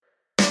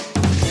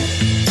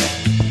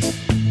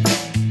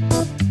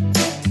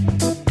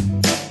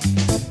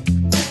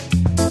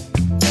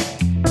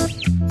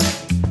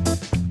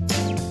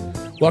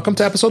Welcome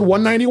to episode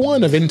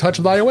 191 of In Touch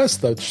with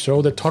iOS, the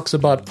show that talks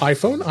about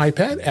iPhone,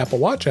 iPad, Apple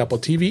Watch, Apple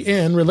TV,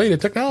 and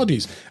related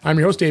technologies. I'm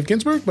your host, Dave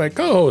Ginsburg. My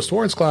co-host,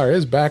 Warren Sklar,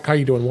 is back. How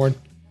you doing, Warren?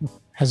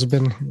 Has it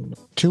been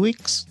 2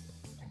 weeks?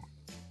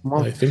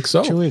 Well, I think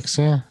so. 2 weeks,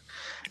 yeah.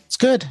 It's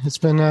good. It's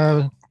been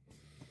a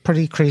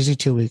pretty crazy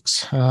 2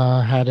 weeks.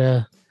 Had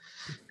a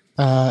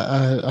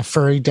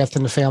furry death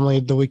in the family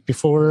the week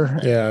before.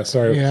 Yeah,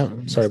 sorry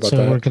about that.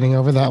 So we're getting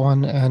over that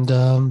one,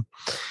 and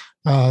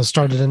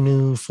started a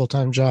new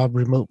full-time job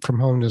remote from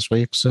home this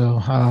week.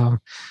 So I'm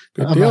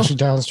actually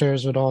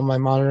downstairs with all my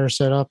monitors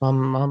set up.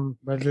 I'm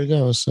ready to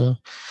go. So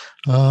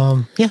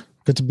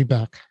good to be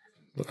back.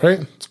 All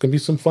right, it's going to be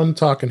some fun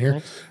talking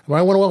here.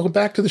 I want to welcome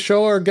back to the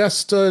show our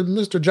guest,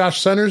 Mr.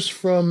 Josh Centers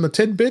from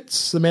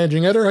Tidbits, the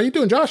managing editor. How you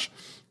doing, Josh?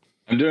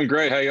 I'm doing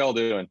great. How y'all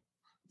doing?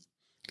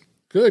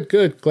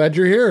 Good. Glad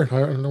you're here.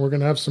 We're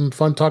going to have some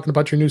fun talking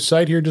about your new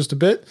site here just a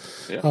bit,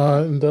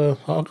 and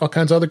all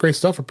kinds of other great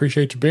stuff.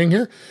 Appreciate you being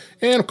here.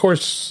 And, of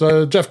course,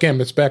 Jeff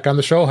Gambit's back on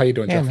the show. How you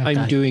doing, Jeff?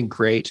 I'm doing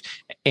great.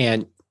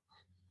 And,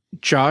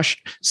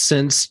 Josh,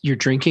 since you're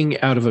drinking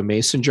out of a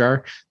mason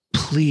jar,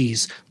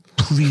 please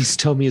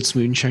tell me it's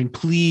moonshine,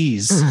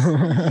 please.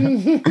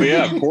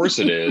 Yeah, of course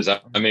it is. I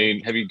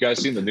mean, have you guys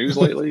seen the news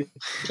lately?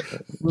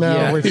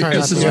 No, we're trying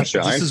this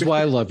is why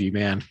I love you,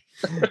 man.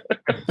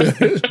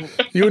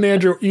 you and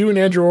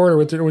Andrew order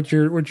with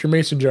your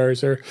mason jars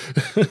there.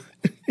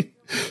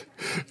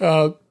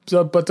 But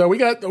we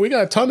got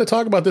a ton to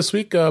talk about this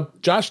week.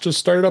 Josh just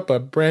started up a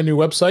brand new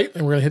website,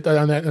 and we're gonna hit that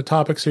on that in the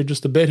topics here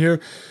just a bit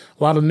here.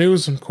 A lot of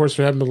news, and of course,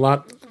 we're having a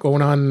lot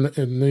going on in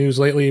the news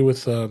lately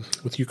with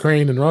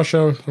Ukraine and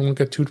Russia. I won't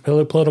get too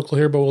political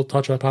here, but we'll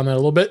touch upon that a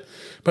little bit.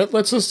 But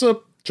let's just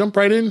jump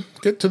right in,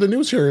 get to the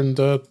news here, and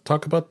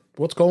talk about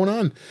what's going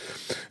on.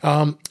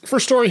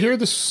 First story here,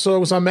 this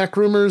was on Mac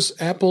Rumors.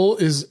 Apple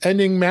is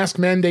ending mask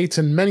mandates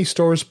in many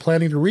stores,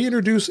 planning to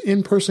reintroduce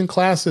in-person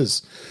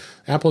classes.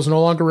 Apple is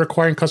no longer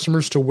requiring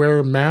customers to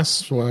wear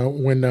masks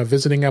when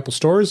visiting Apple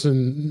stores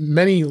in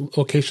many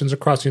locations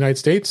across the United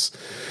States.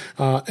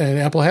 And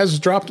Apple has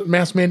dropped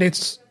mask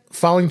mandates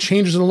following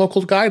changes in the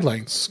local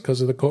guidelines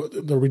because of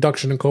the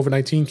reduction in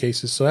COVID-19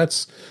 cases. So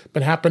that's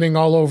been happening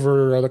all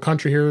over the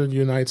country here in the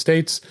United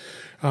States.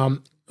 It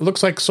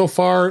looks like so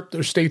far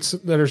there's states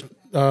that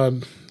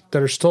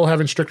are still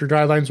having stricter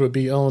guidelines would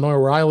be Illinois,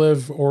 where I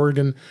live,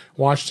 Oregon,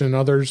 Washington, and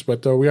others.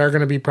 But we are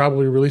going to be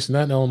probably releasing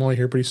that in Illinois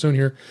here pretty soon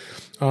here.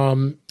 What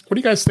do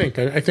you guys think?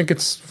 I think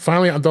it's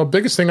finally the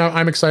biggest thing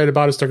I'm excited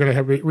about is they're going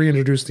to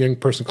reintroduce the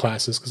in-person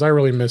classes because I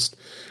really missed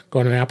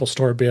going to an Apple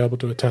store to be able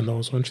to attend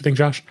those. Don't you think,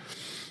 Josh?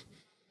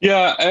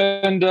 Yeah,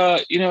 and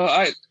I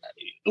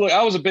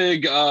was a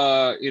big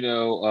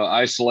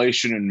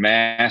isolation and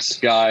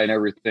mask guy and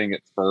everything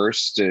at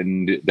first,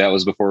 and that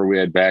was before we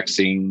had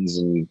vaccines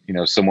and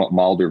somewhat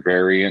milder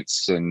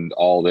variants and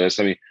all this.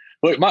 I mean,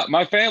 look,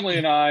 my family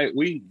and I,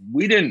 we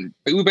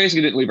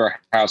basically didn't leave our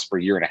house for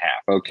a year and a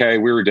half. Okay,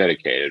 we were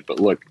dedicated, but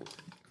look,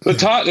 the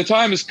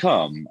time has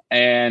come,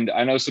 and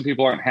I know some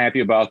people aren't happy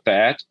about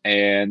that,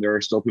 and there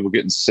are still people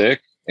getting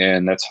sick,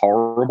 and that's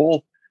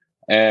horrible.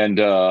 And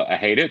I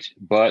hate it,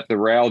 but the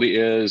reality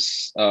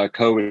is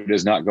COVID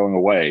is not going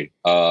away.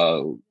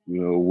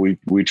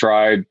 We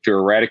tried to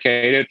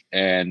eradicate it,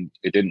 and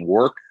it didn't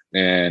work,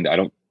 and I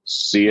don't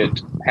see it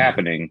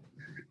happening.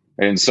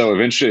 And so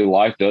eventually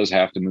life does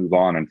have to move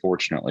on,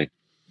 unfortunately.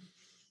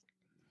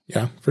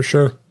 Yeah, for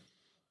sure.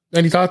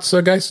 Any thoughts,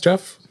 guys?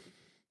 Jeff?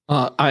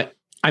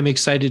 I'm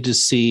excited to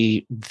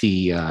see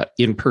the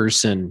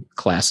in-person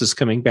classes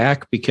coming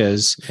back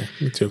because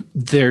me too.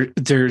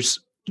 There's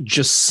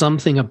just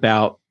something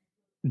about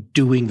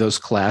doing those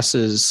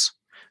classes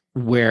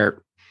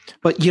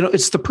but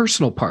it's the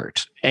personal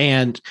part,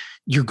 and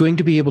you're going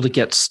to be able to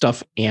get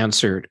stuff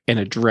answered and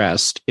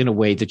addressed in a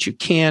way that you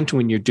can't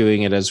when you're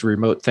doing it as a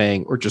remote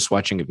thing or just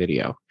watching a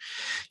video.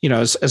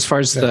 As far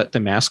as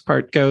the mask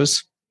part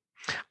goes,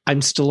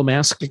 I'm still a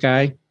mask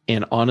guy.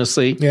 And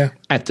honestly,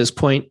 at this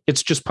point,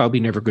 it's just probably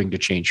never going to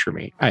change for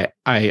me.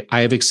 I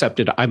have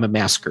accepted I'm a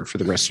masker for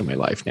the rest of my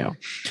life now.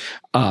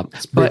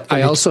 But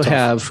I also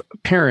have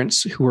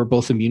parents who are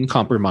both immune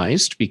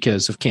compromised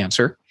because of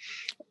cancer.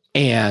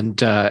 And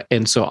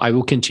so I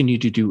will continue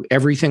to do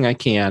everything I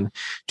can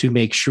to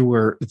make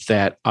sure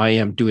that I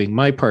am doing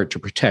my part to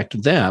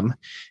protect them.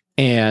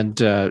 And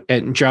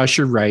Josh,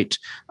 you're right.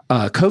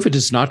 COVID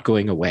is not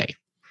going away.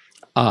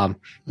 And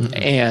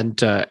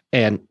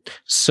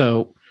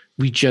so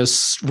we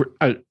just,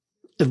 it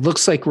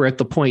looks like we're at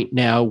the point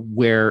now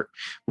where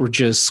we're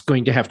just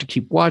going to have to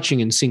keep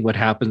watching and seeing what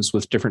happens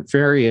with different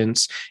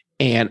variants.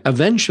 And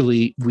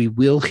eventually we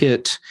will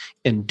hit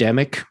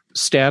endemic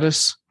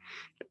status,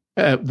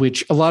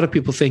 which a lot of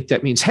people think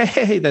that means,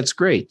 hey, that's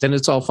great, then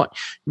it's all fine.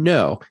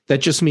 No,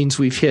 that just means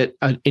we've hit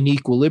an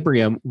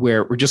equilibrium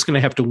where we're just going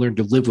to have to learn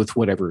to live with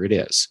whatever it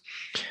is.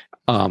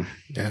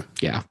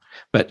 Yeah.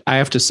 But I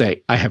have to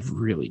say, I have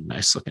really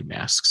nice looking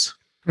masks.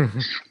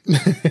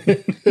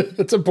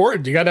 It's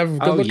important. You got to have a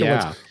good look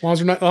at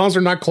ones. As long as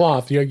they're not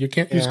cloth, you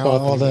can't use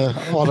cloth.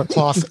 All the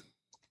cloth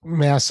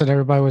masks that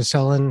everybody was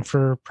selling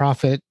for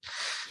profit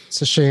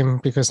It's a shame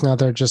because now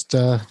they're just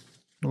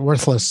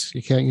worthless.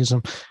 You can't use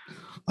them.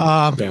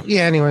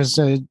 Anyways,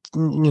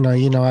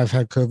 I've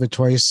had COVID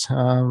twice.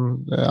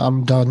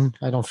 I'm done.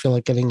 I don't feel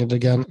like getting it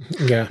again.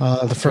 Yeah.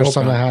 The first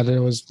time I had it,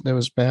 it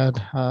was bad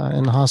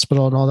in the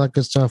hospital and all that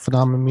good stuff. And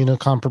I'm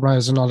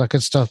immunocompromised and all that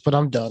good stuff, but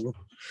I'm done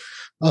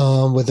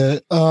with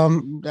it.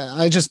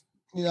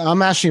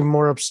 I'm actually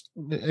more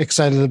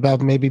excited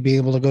about maybe being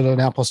able to go to an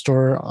Apple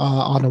store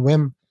on a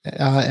whim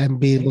and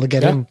be able to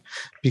get in,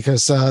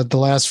 because the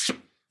last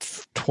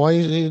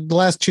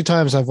 2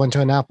 times I've went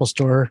to an Apple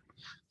store,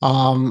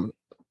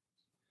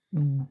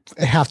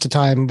 half the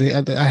time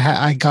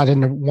I got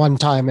in one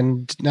time,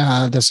 and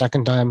the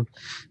second time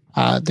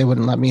they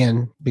wouldn't let me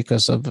in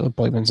because of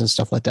appointments and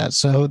stuff like that.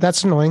 So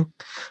that's annoying.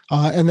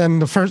 And then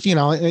the first,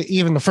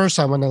 even the first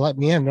time when they let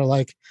me in, they're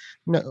like,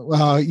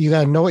 no, you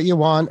got to know what you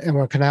want, and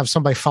we're going to have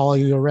somebody follow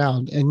you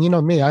around. And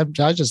me, I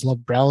just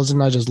love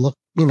browsing. I just love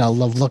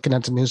looking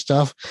at the new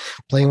stuff,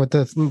 playing with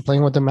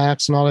the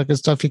Macs and all that good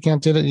stuff. You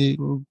can't do that.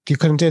 You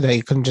couldn't do that.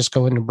 You couldn't just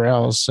go in and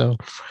browse. So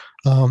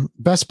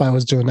Best Buy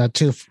was doing that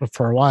too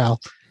for a while.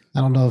 I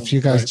don't know if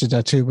you guys did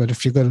that too, but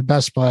if you go to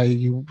Best Buy,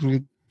 you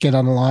get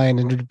on the line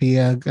and it'd be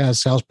a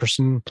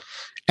salesperson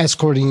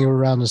escorting you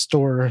around the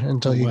store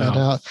until you got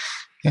out.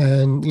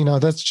 And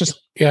that's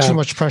just too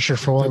much pressure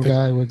for one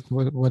guy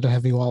with a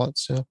heavy wallet.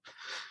 So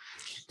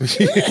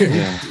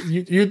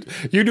you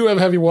do have a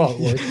heavy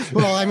wallet.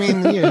 Well, I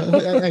mean,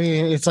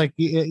 it's like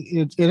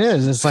it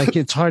is. It's like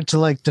it's hard to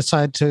like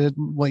decide to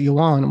what you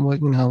want,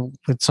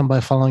 with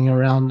somebody following you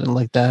around and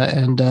like that,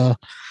 and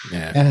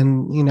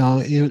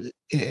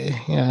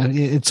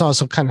it's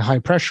also kind of high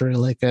pressure,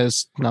 like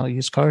as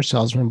used car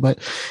salesman. But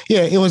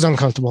it was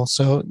uncomfortable.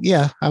 So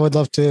I would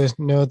love to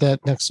know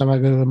that next time I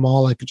go to the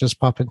mall, I could just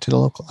pop into the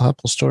local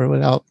Apple store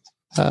without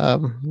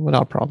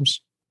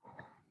problems.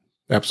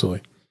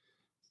 Absolutely.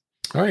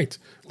 All right,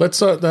 let's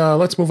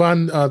move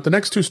on. The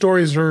next 2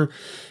 stories are,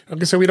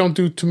 like I said, we don't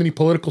do too many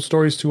political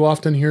stories too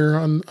often here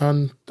on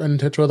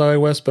Touch with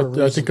iOS, but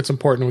I think it's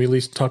important we at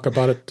least talk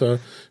about it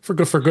for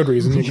good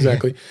reason.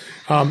 Exactly.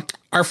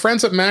 Our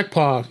friends at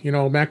MacPaw,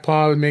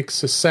 MacPaw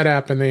makes a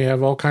SetApp, and they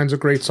have all kinds of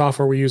great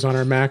software we use on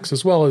our Macs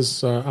as well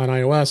as on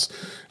iOS.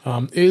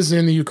 Is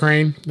in the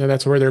Ukraine, and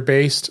that's where they're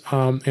based.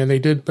 And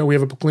we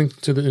have a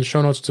link to in the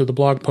show notes to the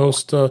blog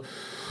post.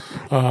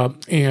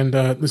 And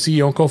the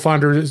CEO and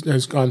co-founder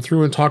has gone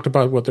through and talked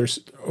about what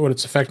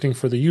it's affecting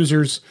for the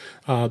users.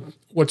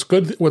 What's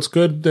good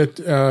that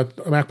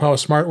MacPaw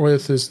is smart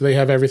with is they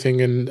have everything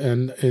in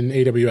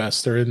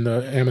AWS. They're in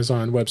the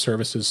Amazon Web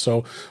Services,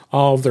 so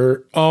all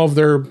of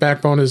their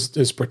backbone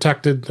is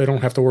protected. They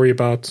don't have to worry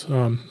about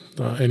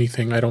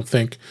anything. I don't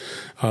think.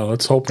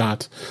 Let's hope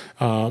not.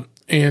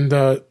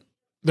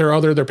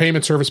 Their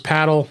payment service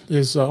Paddle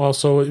is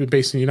also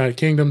based in the United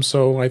Kingdom,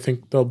 so I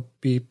think they'll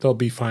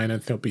be fine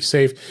and they'll be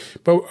safe.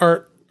 But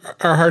our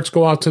hearts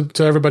go out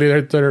to everybody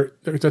that's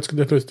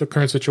the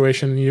current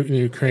situation in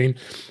Ukraine.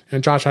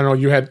 And Josh, I know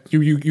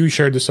you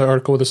shared this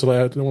article with us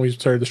when we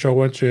started the show.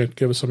 Why don't you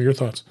give us some of your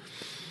thoughts?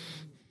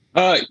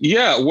 Well,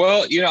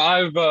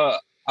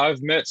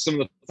 I've met some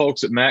of the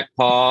folks at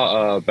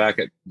MacPaw back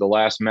at the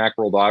last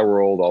Macworld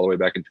iWorld all the way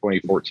back in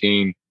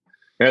 2014.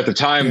 And at the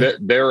time that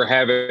they were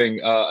having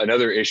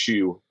another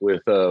issue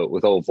with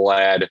old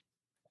Vlad,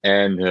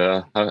 and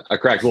I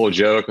cracked a little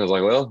joke. I was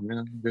like, "Well,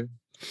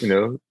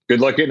 good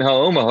luck getting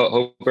home. I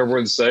hope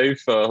everyone's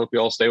safe. Hope you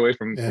all stay away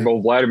from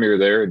old Vladimir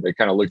there." And they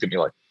kind of looked at me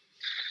like,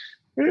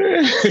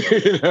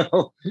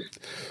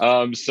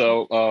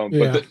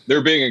 But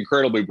they're being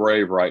incredibly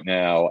brave right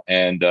now.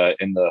 And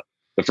in the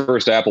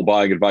first Apple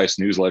buying advice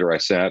newsletter I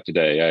sent out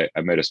today, I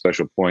made a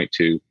special point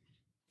to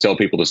tell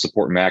people to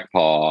support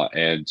MacPaw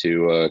and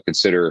to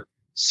consider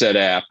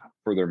SetApp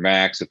for their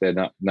Macs if they're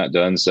not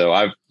done so.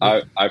 I've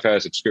had a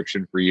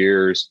subscription for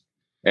years,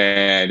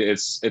 and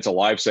it's a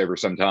lifesaver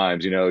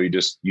sometimes. You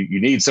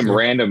need some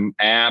random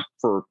app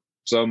for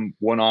some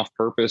one-off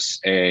purpose,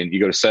 and you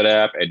go to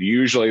SetApp, and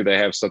usually they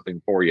have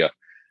something for you.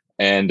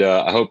 And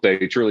I hope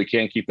they truly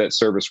can keep that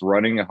service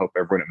running. I hope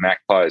everyone at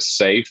MacPaw is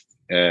safe,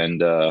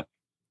 and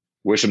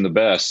wish them the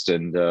best.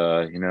 And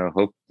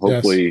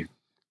hopefully.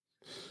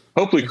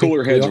 Hopefully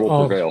cooler heads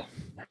will prevail.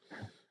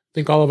 I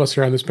think all of us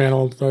here on this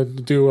panel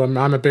do.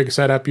 I'm a big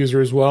SetApp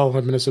user as well.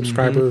 I've been a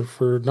subscriber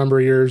for a number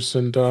of years,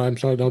 and I'm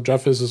sure I know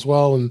Jeff is as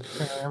well. And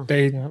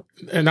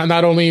and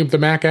not only the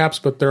Mac apps,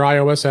 but their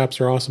iOS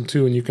apps are awesome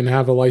too. And you can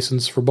have a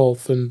license for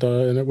both, and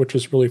which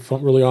is really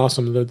fun, really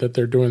awesome that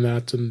they're doing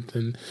that.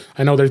 And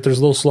I know there's a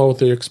little slow with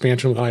the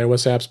expansion with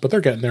iOS apps, but they're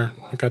getting there.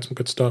 I got some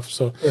good stuff.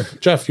 So,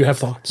 Jeff, you have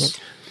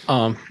thoughts?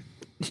 I've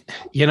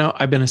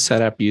been a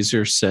SetApp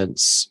user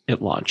since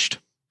it launched.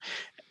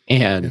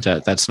 And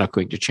that's not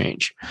going to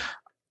change.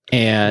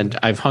 And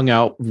I've hung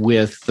out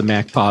with the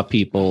MacPaw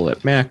people at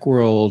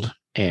Macworld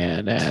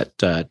and at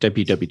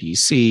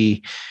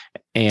WWDC,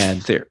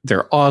 and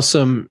they're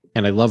awesome,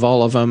 and I love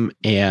all of them.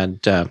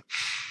 And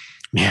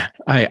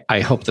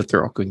I hope that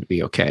they're all going to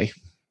be okay.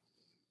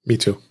 Me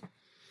too.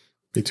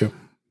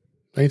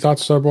 Any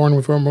thoughts, Born,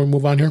 before we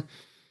move on here?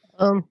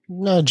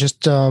 No,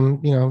 just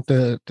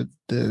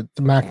the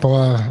Mac.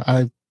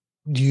 I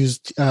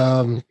used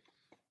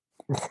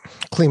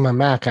clean my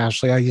Mac.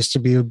 Actually, I used to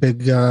be a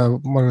big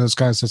one of those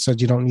guys that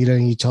said you don't need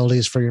any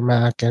utilities for your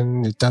Mac,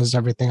 and it does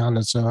everything on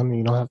its own.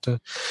 You don't have to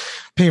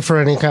pay for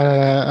any kind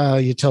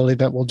of utility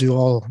that will do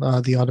all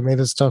the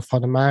automated stuff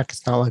on the Mac.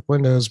 It's not like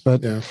Windows,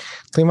 but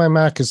Clean My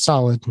Mac is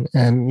solid.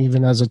 And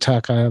even as a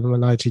tech, I am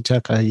an IT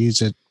tech. I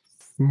use it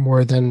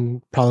more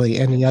than probably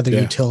any other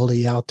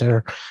utility out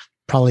there.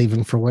 Probably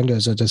even for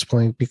Windows at this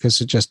point,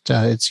 because it just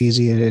it's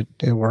easy, it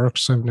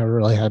works. I've never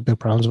really had big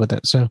problems with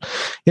it. So,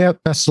 yeah,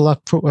 best of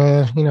luck for,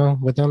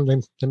 with them.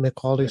 They make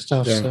quality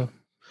stuff. Yeah. So,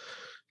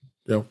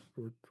 yeah,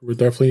 we're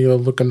definitely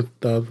looking,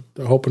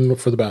 hoping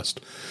for the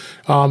best.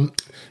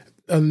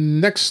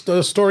 Next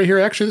story here.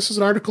 Actually, this is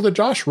an article that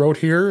Josh wrote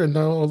here, and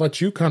I'll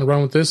let you kind of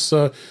run with this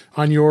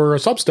on your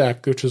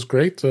Substack, which is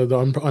great. The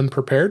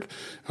Unprepared.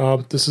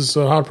 This is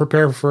how to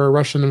prepare for a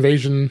Russian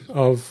invasion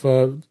of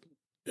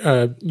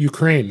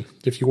Ukraine.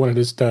 If you wanted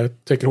to just,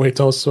 take it away,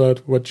 tell us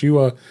what you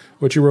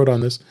wrote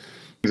on this.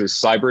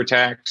 Cyber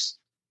attacks.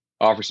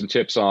 Offer some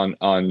tips on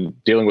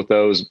dealing with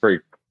those. Very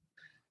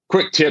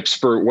quick tips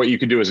for what you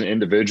can do as an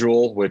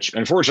individual, which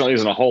unfortunately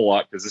isn't a whole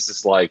lot because this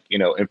is like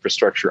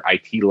infrastructure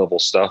IT level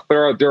stuff.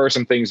 But there are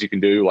some things you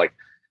can do, like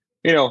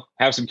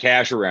have some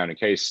cash around in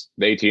case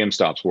the ATM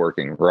stops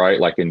working. Right,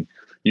 like in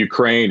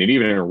Ukraine and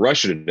even in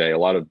Russia today, a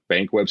lot of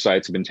bank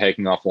websites have been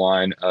taken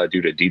offline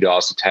due to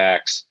DDoS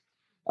attacks.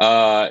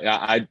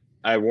 I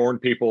warned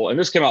people, and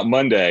this came out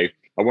Monday.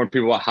 I warned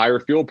people about higher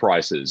fuel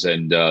prices,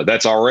 and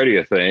that's already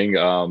a thing.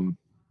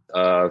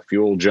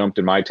 Fuel jumped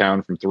in my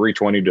town from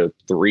 $3.20 to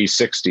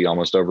 $3.60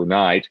 almost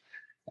overnight.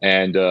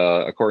 And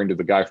according to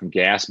the guy from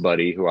Gas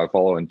Buddy, who I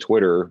follow on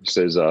Twitter,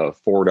 says $4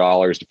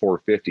 to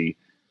 $4.50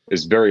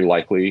 is very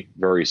likely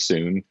very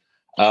soon.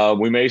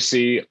 We may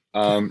see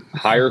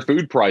higher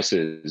food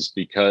prices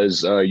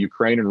because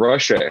Ukraine and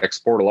Russia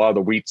export a lot of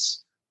the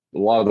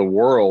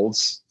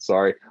world's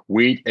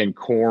wheat and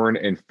corn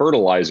and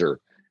fertilizer.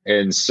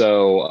 And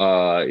so,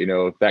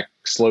 if that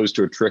slows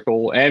to a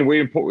trickle, and we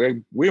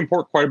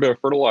import quite a bit of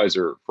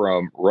fertilizer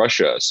from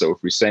Russia. So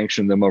if we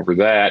sanction them over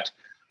that,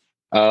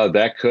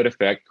 that could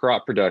affect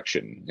crop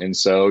production. And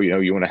so,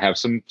 you want to have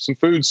some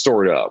food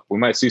stored up. We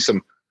might see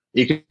some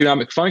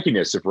economic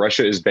funkiness if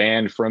Russia is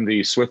banned from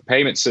the SWIFT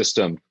payment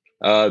system.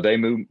 They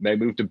may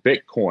move to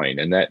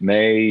Bitcoin, and that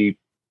may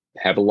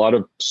have a lot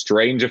of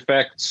strange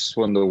effects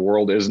when the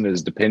world isn't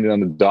as dependent on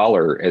the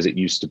dollar as it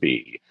used to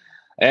be.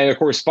 And of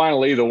course,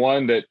 finally, the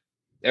one that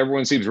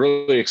everyone seems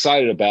really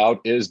excited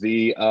about is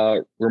the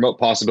remote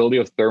possibility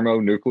of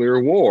thermonuclear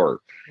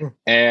war.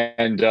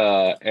 And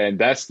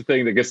that's the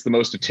thing that gets the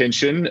most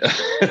attention,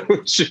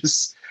 which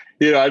is,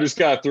 I just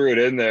kind of threw it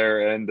in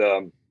there.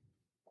 And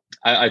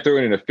I threw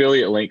in an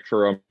affiliate link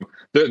for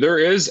there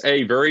is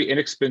a very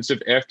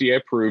inexpensive FDA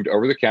approved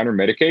over the counter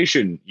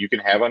medication you can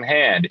have on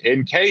hand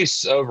in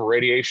case of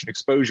radiation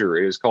exposure.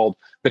 It is called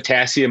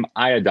potassium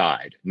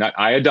iodide, not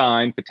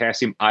iodine,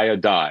 potassium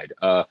iodide,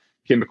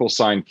 chemical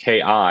sign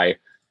Ki.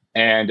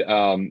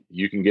 And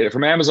you can get it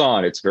from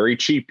Amazon. It's very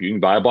cheap. You can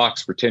buy a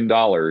box for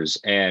 $10.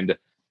 And,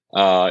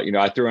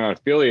 I threw in an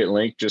affiliate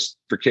link just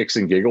for kicks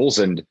and giggles.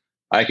 And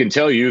I can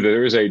tell you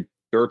that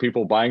there are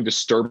people buying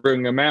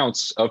disturbing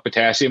amounts of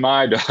potassium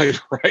iodide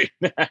right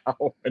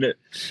now. And it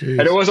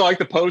wasn't like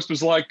the post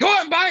was like, go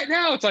out and buy it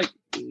now. It's like,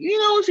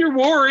 if you're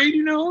worried,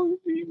 you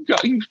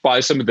can buy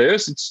some of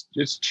this.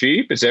 It's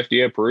cheap. It's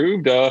FDA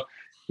approved. As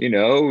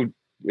long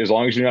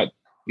as you're not,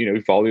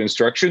 you follow the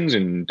instructions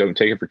and don't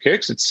take it for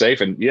kicks, it's safe.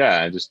 And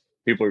just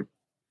people are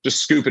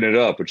just scooping it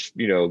up, which,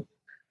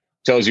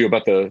 tells you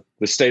about the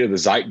state of the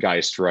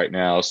zeitgeist right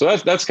now. So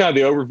that's kind of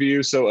the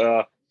overview.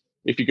 So,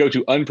 if you go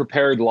to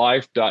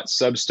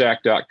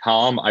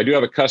unpreparedlife.substack.com, I do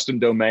have a custom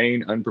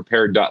domain,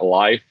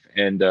 unprepared.life,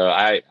 and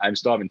I'm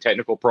still having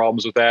technical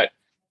problems with that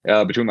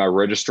between my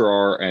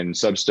registrar and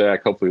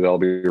Substack. Hopefully that'll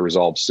be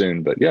resolved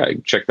soon. But you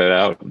can check that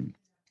out and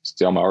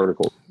see all my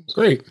articles.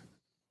 Great.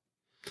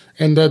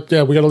 And we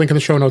got a link in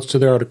the show notes to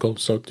the article.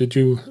 So did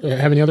you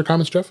have any other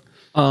comments, Jeff?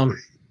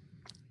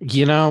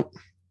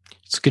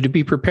 It's good to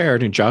be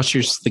prepared, and Josh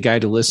is the guy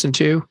to listen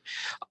to.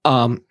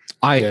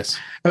 Yes.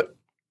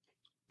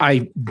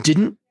 I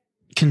didn't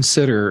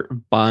consider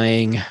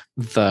buying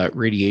the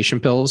radiation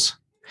pills,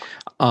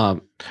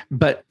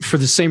 but for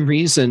the same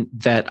reason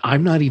that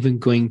I'm not even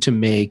going to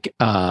make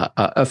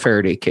a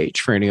Faraday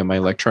cage for any of my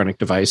electronic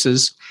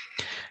devices.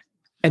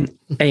 And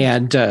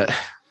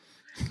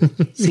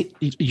see,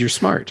 you're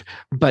smart,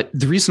 but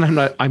the reason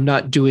I'm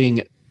not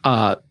doing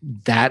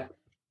that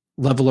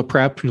level of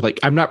prep,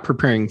 like I'm not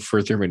preparing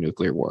for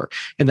thermonuclear war,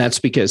 and that's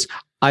because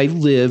I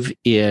live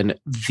in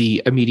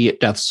the immediate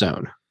death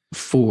zone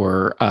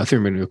for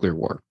thermonuclear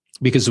war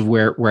because of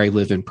where I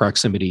live in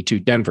proximity to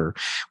Denver,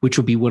 which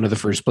will be one of the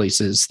first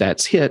places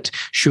that's hit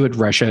should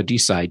Russia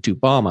decide to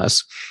bomb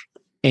us.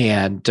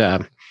 And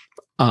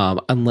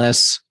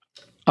unless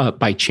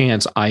by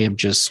chance I am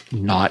just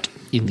not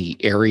in the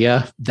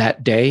area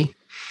that day,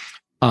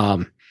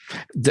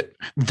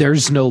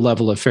 there's no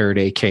level of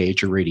Faraday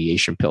cage or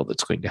radiation pill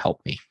that's going to help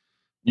me.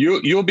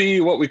 You'll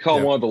be what we call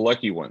Yeah. one of the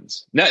lucky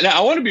ones. Now,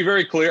 I want to be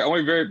very clear. I want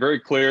to be very, very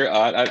clear.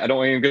 I don't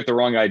want you to get the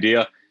wrong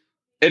idea.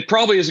 It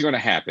probably isn't going to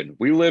happen.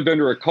 We lived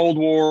under a Cold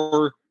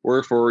War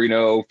where for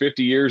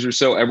 50 years or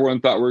so, everyone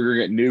thought we were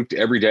going to get nuked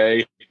every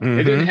day. Mm-hmm.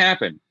 It didn't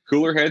happen.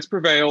 Cooler heads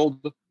prevailed.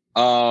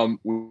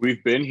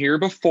 We've been here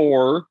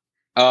before.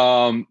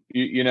 So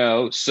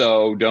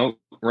don't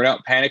run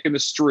out, panic in the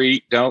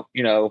street. Don't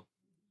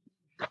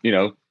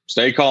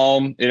stay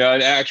calm.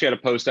 I actually had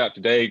a post out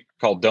today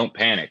called "Don't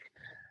Panic,"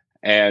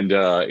 and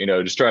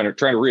just trying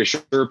to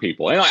reassure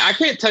people. And I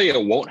can't tell you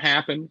it won't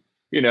happen.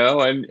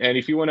 And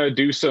if you want to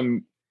do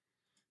some,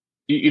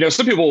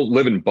 some people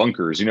live in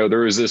bunkers. There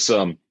was this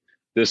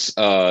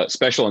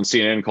special on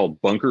CNN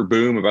called Bunker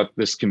Boom about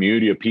this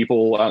community of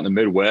people out in the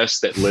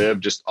Midwest that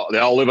they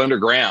all live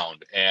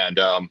underground, and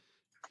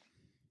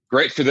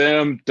great for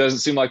them. Doesn't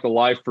seem like the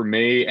life for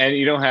me. And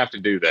you don't have to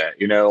do that.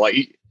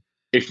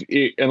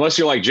 Unless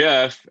you're like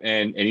Jeff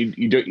and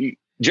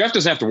Jeff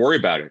doesn't have to worry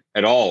about it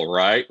at all,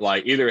 right?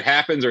 Like either it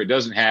happens or it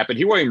doesn't happen.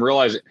 He won't even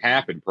realize it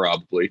happened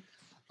probably.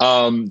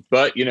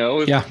 But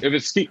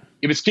if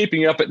it's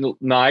keeping you up at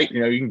night,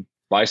 you can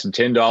buy some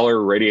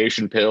 $10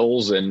 radiation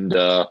pills and,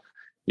 get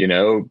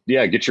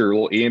your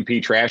little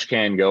EMP trash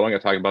can going. I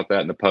talk about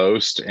that in the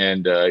post,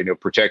 and,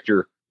 protect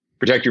your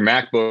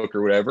MacBook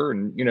or whatever,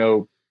 and,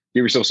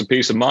 give yourself some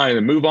peace of mind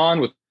and move on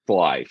with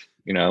life,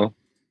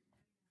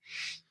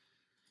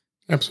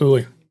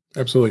 Absolutely.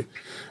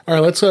 All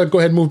right, let's go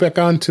ahead and move back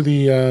on to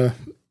the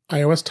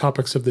iOS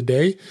topics of the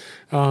day.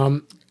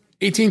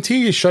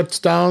 AT&T shuts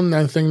down,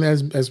 I think,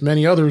 as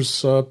many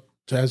others,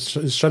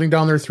 is shutting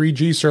down their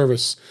 3G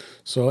service.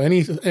 So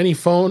any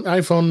iPhone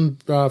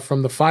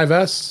from the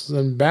 5S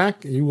and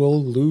back, you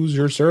will lose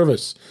your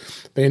service.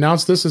 They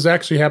announced this has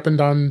actually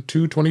happened on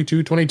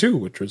 2/22/22,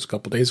 which was a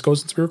couple days ago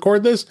since we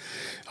recorded this.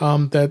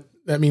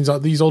 That means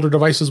these older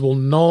devices will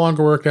no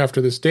longer work after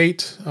this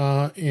date,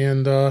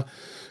 and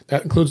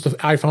that includes the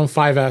iPhone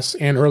 5S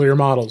and earlier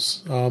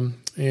models.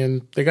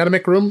 And they got to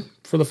make room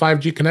for the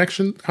 5G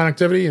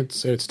connectivity.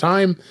 It's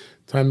time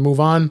to move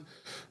on.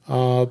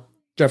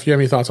 Jeff, you have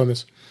any thoughts on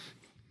this?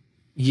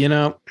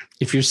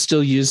 If you're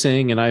still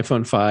using an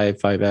iPhone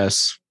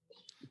 5S,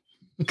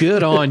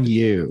 good on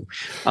you.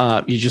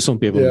 You just won't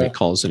be able to make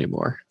calls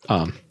anymore.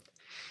 Nope.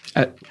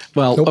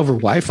 Over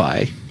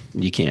Wi-Fi,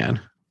 you can.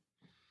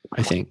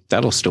 I think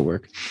that'll still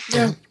work.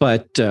 Yeah.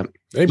 But,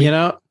 maybe.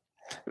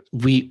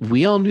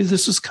 We all knew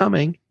this was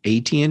coming.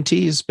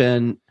 AT&T has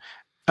been,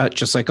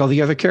 just like all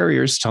the other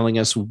carriers, telling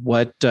us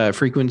what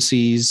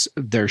frequencies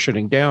they're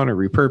shutting down or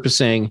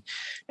repurposing.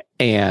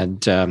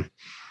 And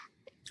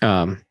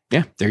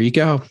there you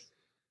go.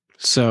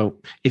 So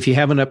if you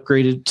haven't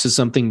upgraded to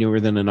something newer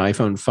than an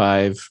iPhone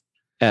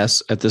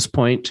 5S at this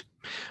point,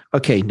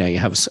 okay, now you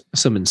have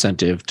some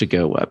incentive to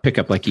go pick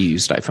up like you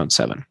used iPhone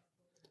 7.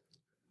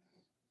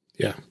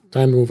 Yeah,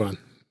 time to move on.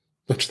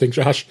 What you think,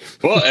 Josh?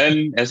 Well,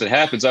 and as it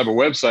happens, I have a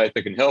website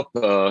that can help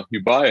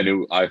you buy a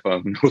new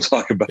iPhone. We'll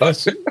talk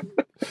about it.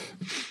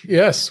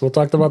 Yes, we'll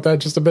talk about that in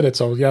just a minute.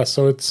 So,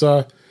 so it's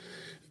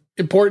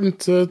important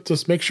to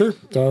just make sure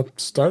to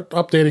start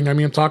updating. I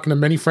mean, I'm talking to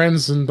many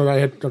friends, and I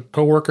had a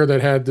coworker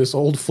that had this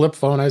old flip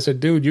phone. I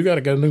said, dude, you got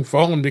to get a new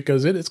phone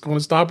because it's going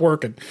to stop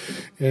working.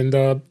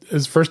 And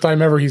his first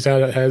time ever has had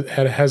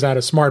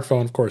a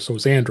smartphone, of course, so it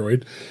was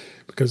Android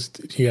because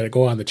he had to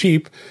go on the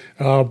cheap.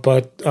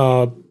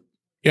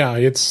 Yeah,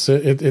 it's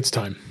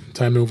time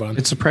to move on.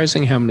 It's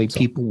surprising how many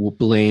people will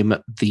blame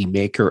the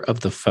maker of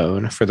the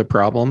phone for the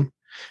problem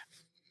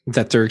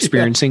that they're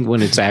experiencing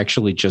when it's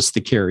actually just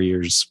the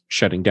carriers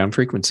shutting down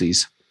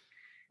frequencies.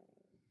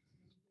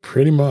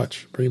 Pretty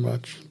much.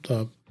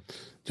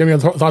 Jimmy,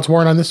 thoughts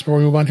more on this before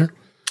we move on here?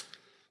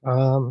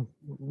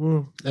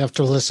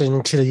 After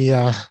listening to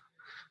the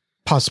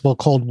possible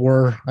Cold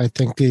War, I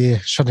think the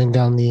shutting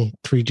down the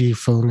 3G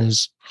phone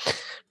is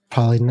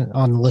probably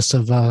on the list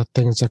of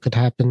things that could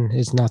happen.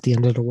 Is not the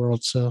end of the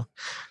world. So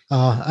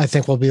I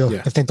think we'll be.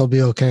 I think they'll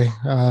be okay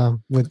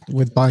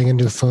with buying a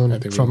new phone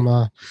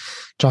from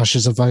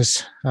Josh's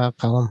advice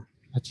column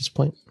at this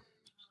point.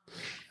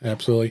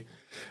 Absolutely.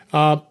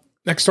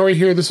 Next story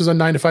here. This is a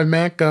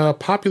 9to5Mac.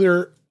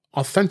 Popular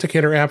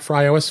authenticator app for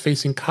iOS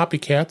facing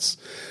copycats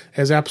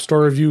as App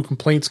Store review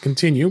complaints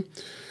continue.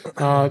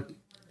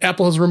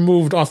 Apple has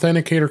removed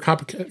authenticator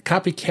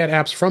copycat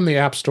apps from the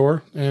App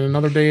Store, and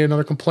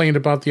another complaint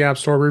about the App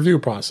Store review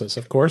process.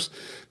 Of course,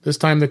 this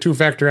time the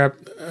two-factor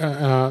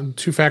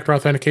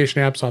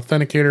authentication app's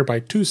Authenticator by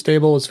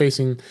TwoStable is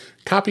facing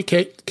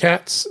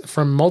copycats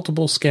from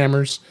multiple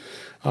scammers.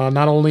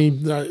 Not only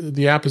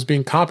the app is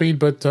being copied,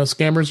 but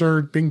scammers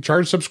are being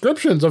charged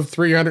subscriptions of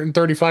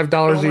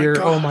 $335 a year.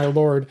 God. Oh my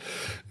Lord.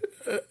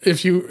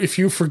 If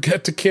you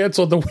forget to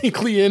cancel the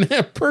weekly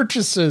in-app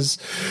purchases,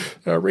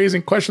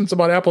 raising questions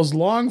about Apple's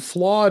long,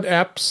 flawed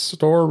App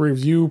Store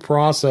review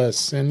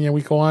process. And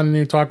we go on and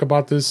you talk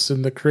about this,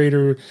 and the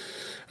creator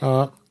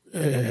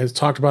has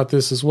talked about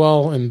this as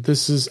well. And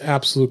this is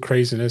absolute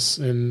craziness.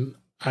 And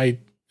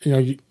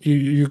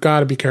you got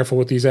to be careful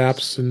with these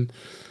apps, and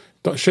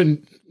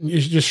You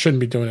just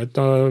shouldn't be doing it.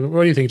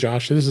 What do you think,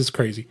 Josh? This is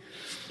crazy.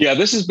 Yeah,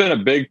 this has been a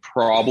big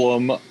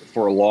problem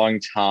for a long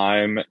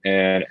time,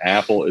 and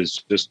Apple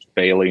is just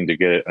failing to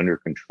get it under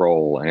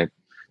control. And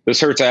this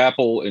hurts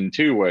Apple in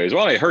two ways.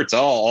 Well, it hurts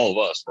all of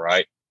us,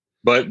 right?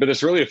 But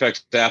this really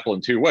affects Apple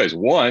in two ways.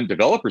 One,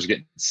 developers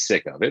getting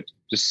sick of it,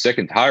 just sick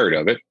and tired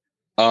of it.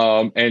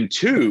 And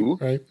two,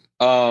 right.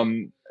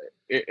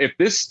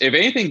 If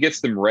anything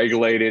gets them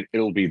regulated,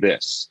 it'll be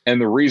this.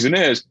 And the reason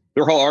is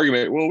their whole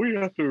argument, well, we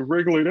have to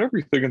regulate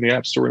everything in the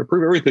App Store and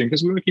approve everything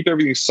because we want to keep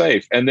everything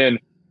safe. And then,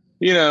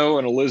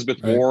 and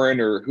Elizabeth Warren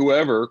or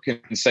whoever can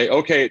say,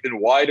 okay, then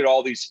why did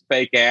all these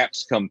fake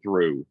apps come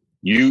through?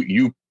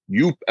 You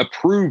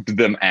approved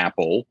them,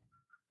 Apple.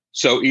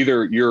 So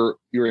either you're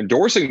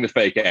endorsing the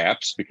fake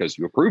apps because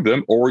you approve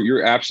them, or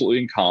you're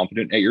absolutely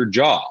incompetent at your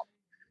job.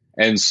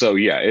 And so,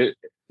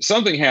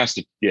 something has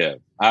to give.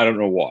 I don't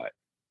know what.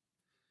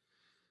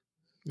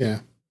 Yeah.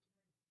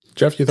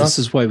 Jeff, you thought? This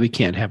is why we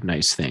can't have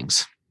nice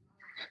things.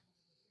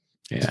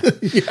 Yeah.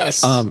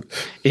 Yes.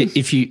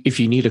 If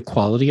you need a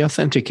quality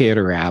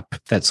authenticator app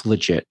that's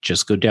legit,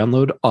 just go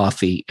download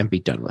Authy and be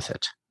done with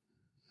it.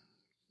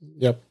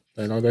 Yep.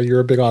 I know that you're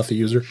a big Authy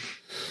user.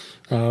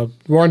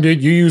 Warren,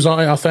 did you use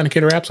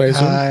authenticator apps? I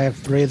assume? I have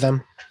 3 of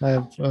them. I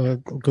have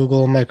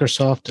Google,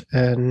 Microsoft,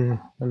 and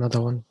another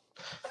one.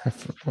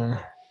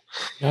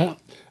 Yeah,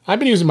 I've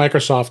been using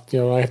Microsoft.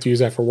 I have to use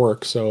that for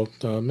work, so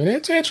and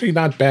it's actually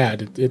not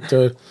bad.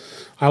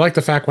 I like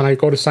the fact when I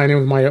go to sign in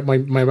with my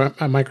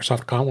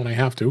Microsoft account when I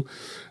have to,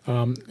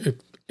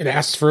 it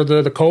asks for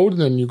the code,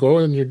 and then you go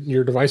and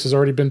your device has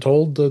already been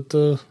told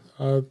that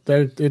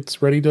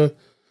it's ready to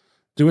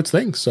do its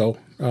thing. So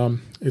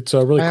it's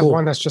really cool. I have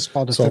one that's just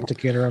called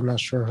Authenticator. I'm not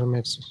sure who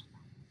makes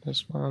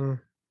this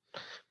one.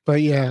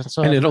 But yeah,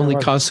 and it only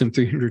costs him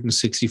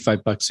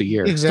 $365 a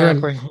year.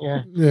 Exactly.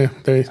 Yeah.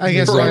 I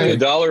guess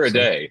 $1 a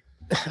day.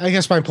 I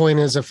guess my point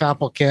is, if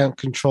Apple can't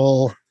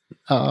control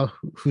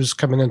who's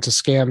coming in to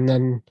scam,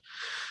 then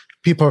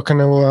people are going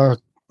to,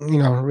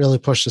 really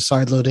push the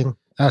side loading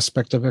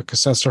aspect of it,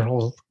 because that's their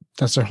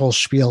whole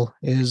spiel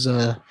is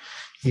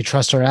you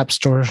trust our app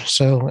store.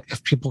 So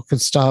if people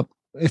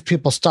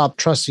stop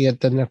trusting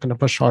it, then they're going to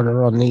push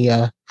harder on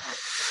the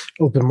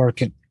open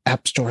market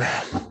app store.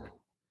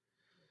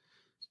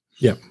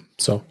 Yeah.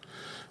 So,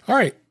 all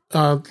right.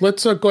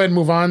 Let's go ahead and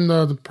move on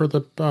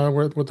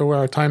with where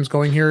our time's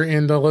going here,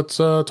 and let's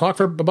talk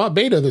about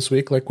beta this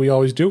week, like we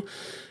always do.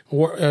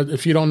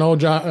 If you don't know,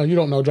 you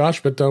don't know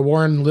Josh, but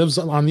Warren lives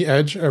on the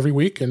edge every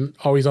week and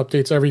always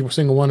updates every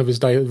single one of his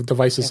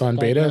devices on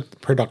beta,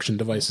 production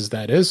devices,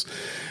 that is.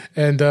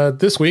 And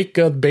this week,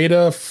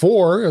 beta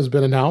 4 has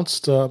been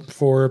announced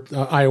for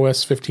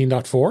iOS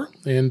 15.4,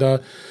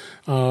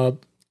 and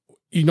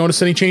you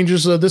notice any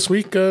changes this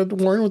week,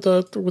 Warren, with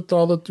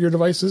all your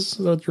devices,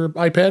 your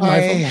iPad and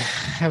iPhone? I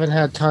haven't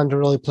had time to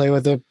really play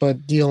with it,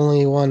 but the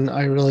only one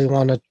I really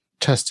want to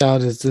test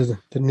out is the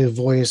new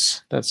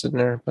voice that's in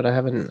there. But I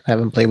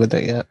haven't played with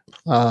it yet.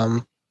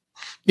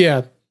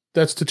 Yeah,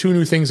 that's the 2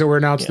 new things that were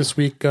announced this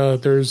week.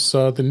 There's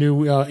the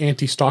new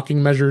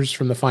anti-stalking measures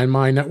from the Find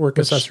My network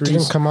accessories.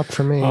 Didn't come up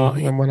for me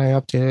when I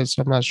updated,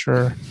 so I'm not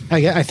sure.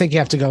 I think you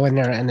have to go in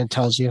there and it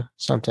tells you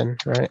something,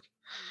 right?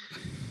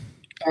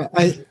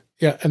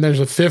 Yeah, and there's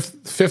a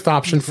fifth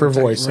option for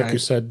voice, like you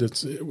said.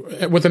 It's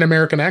with an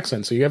American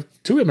accent. So you have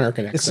 2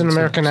 American accents. It's an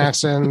American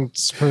accent.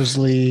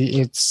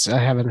 Supposedly, I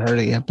haven't heard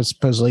it yet, but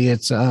supposedly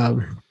it's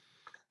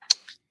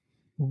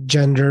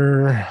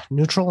gender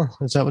neutral.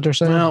 Is that what they're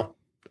saying? Well,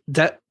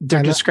 that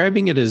they're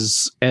describing it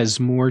as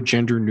more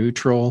gender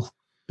neutral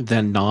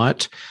than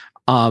not.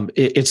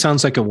 It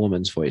sounds like a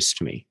woman's voice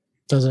to me.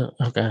 Does it?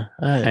 Okay.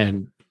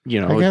 And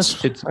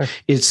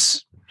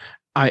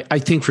I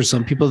think for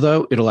some people,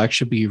 though, it'll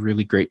actually be a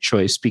really great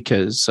choice,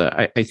 because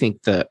I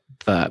think the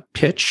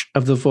pitch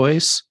of the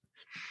voice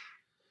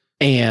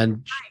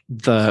and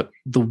the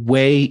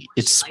way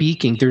it's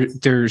speaking,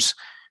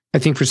 I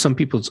think for some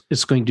people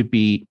it's going to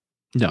be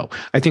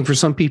I think for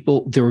some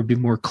people there would be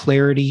more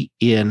clarity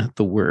in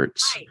the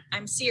words. Hi,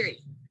 I'm Siri.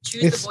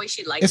 Choose the voice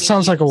you'd like. It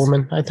sounds like a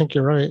woman. I think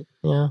you're right.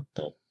 Yeah.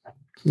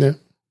 Yeah.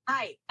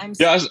 Hi, I'm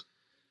Siri. Yeah.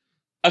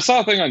 I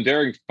saw a thing on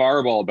Daring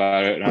Fireball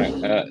about it,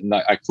 and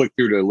I clicked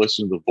through to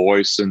listen to the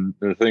voice, and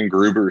the thing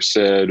Gruber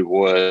said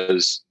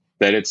was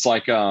that it's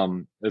like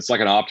an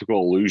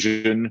optical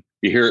illusion.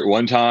 You hear it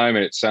one time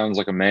and it sounds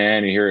like a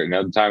man. You hear it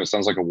another time, it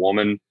sounds like a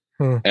woman.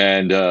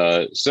 And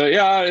so,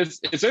 yeah,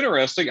 it's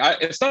interesting.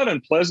 It's not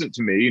unpleasant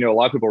to me. A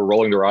lot of people are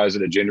rolling their eyes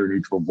at a gender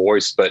neutral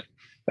voice, but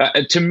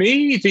to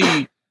me,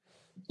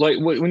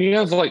 when you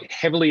have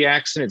heavily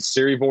accented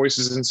Siri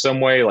voices in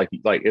some way, like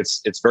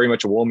it's very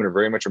much a woman or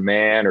very much a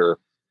man or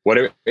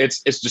whatever,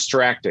 it's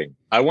distracting.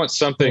 I want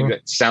something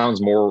that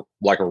sounds more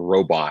like a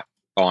robot.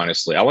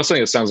 Honestly, I want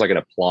something that sounds like an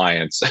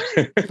appliance.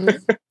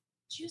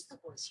 Choose the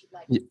voice you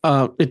like.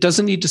 It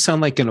doesn't need to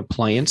sound like an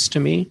appliance to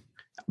me,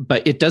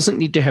 but it doesn't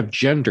need to have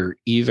gender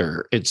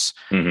either. It's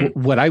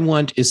what I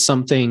want is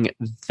something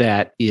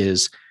that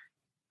is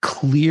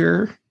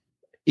clear,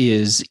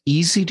 is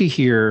easy to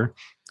hear,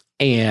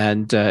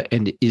 and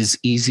is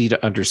easy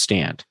to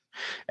understand.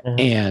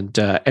 And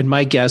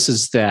my guess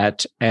is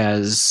that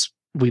as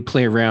we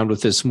play around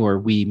with this more,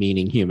 we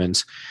meaning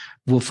humans,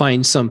 we'll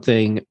find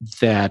something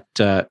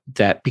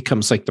that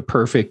becomes like the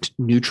perfect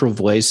neutral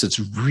voice. It's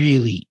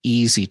really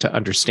easy to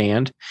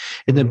understand.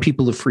 And then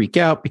people will freak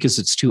out because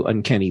it's too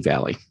uncanny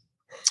valley.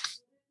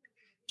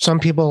 Some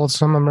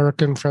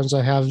American friends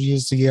I have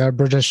use the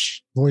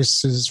British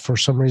voices for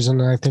some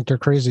reason. And I think they're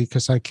crazy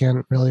because I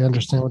can't really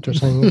understand what they're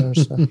saying either.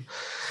 So.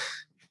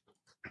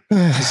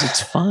 Because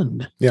it's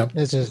fun. Yeah.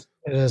 It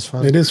is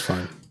fun. It is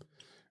fun.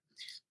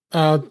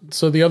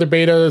 So the other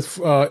beta,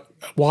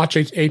 Watch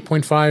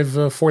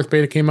 8.5 fourth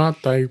beta came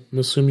out. I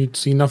assume you'd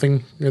see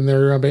nothing in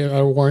there,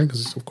 Warren,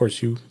 because of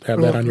course you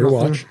have that on your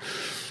watch.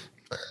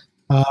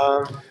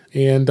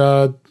 And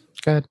go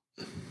ahead.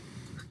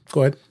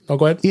 Go ahead. Oh,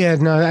 go ahead. Yeah,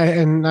 no,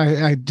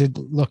 I did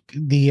look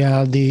the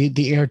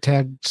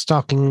AirTag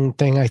stalking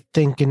thing. I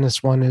think in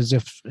this one is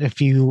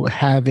if you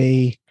have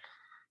a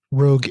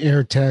Rogue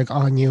AirTag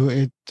on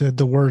you,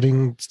 the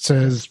wording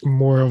says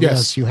more or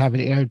less you have an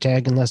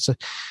AirTag, unless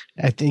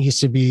I think it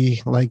used to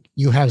be like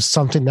you have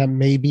something that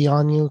may be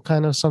on you,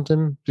 kind of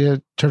something.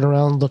 Turn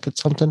around, look at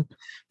something.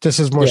 This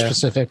is more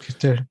specific.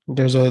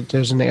 There's an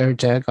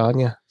AirTag on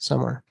you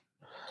somewhere.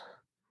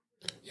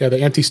 Yeah,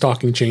 the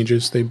anti-stalking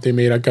changes they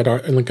made. I got a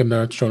link in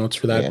the show notes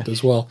for that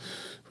as well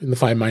in the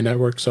Find My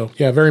network. So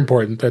yeah, very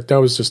important. That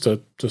was just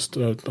a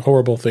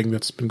horrible thing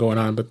that's been going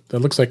on, but it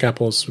looks like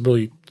Apple's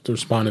really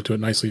responded to it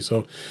nicely.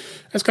 So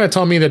that's kind of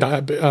telling me that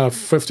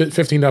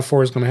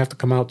 15.4 is going to have to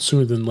come out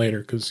sooner than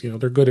later, because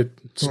they're good at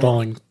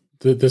stalling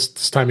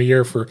this time of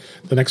year for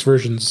the next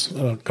versions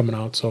coming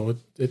out. So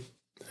it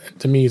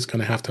to me is going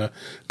to have to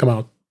come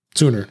out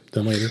sooner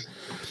than later.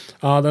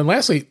 Then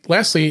lastly,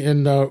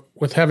 and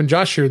with having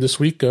Josh here this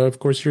week, of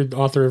course, you're the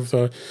author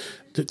of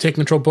Take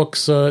Control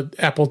Books,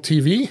 Apple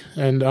TV,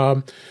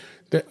 and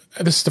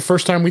this is the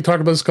first time we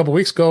talked about this a couple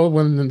weeks ago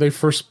when they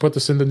first put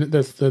this in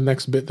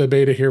the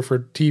beta here for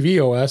TV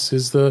OS,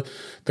 is the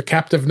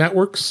captive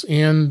networks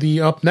and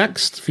the Up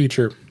Next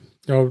feature.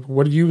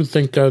 What do you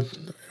think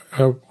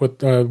with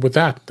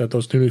that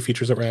those two new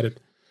features that were added?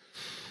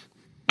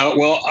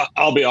 Well,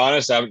 I'll be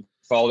honest, I haven't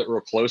followed it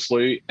real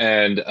closely,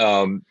 and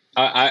I'm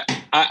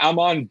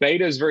on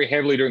betas very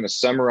heavily during the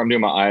summer. I'm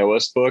doing my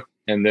iOS book,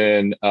 and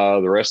then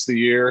the rest of the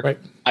year, right.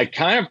 I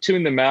kind of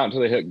tuned them out until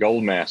they hit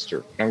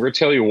Goldmaster. I'm going to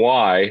tell you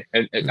why.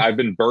 And I've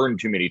been burned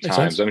too many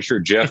times. I'm sure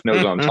Jeff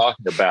knows what I'm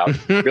talking about.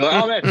 You're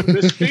like, oh man,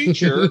 this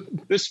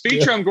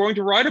feature I'm going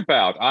to write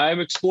about. I'm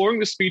exploring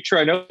this feature.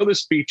 I know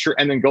this feature,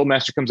 and then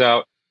Goldmaster comes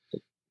out.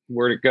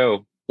 Where'd it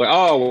go? Like,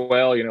 oh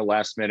well,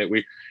 last minute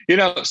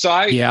So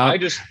I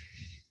just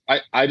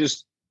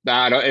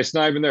it's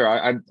not even there.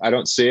 I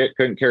don't see it.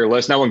 Couldn't care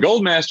less. Now, when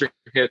Goldmaster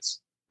hits,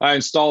 I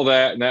install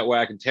that, and that way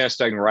I can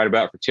test. I can write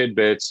about for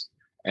tidbits,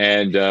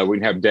 and we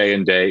can have day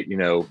and date,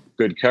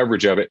 good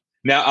coverage of it.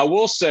 Now, I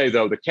will say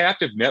though, the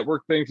captive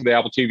network thing for the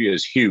Apple TV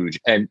is huge,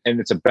 and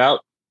it's about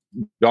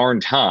darn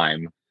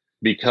time,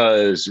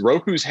 because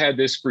Roku's had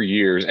this for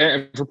years.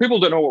 And for people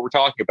who don't know what we're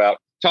talking about,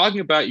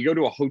 you go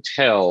to a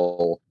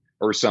hotel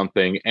or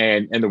something,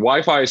 and the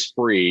Wi-Fi is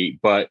free,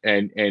 but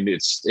and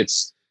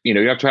it's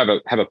you have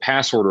to have a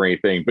password or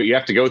anything, but you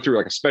have to go through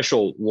like a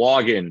special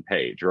login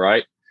page,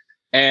 right?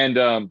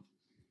 And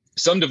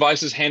some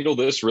devices handle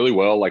this really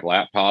well, like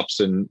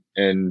laptops and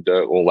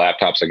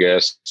laptops, I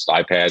guess,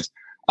 iPads,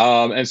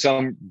 and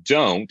some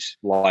don't,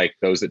 like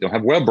those that don't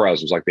have web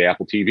browsers, like the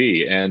Apple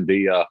TV and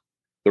the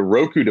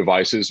Roku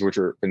devices, which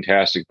are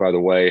fantastic, by the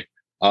way.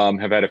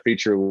 Have had a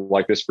feature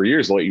like this for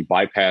years, let you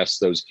bypass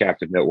those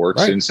captive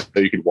networks. Right. And so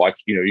you could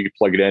watch, you could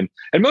plug it in.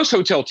 And most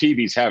hotel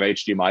TVs have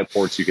HDMI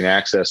ports you can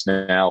access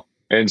now.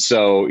 And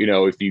so,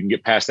 if you can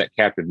get past that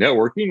captive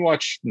network, you can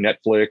watch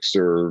Netflix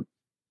or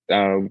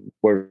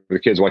whatever the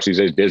kids watch these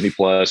days, Disney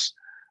Plus,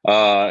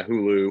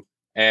 Hulu,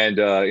 and,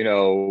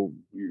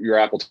 your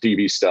Apple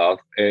TV stuff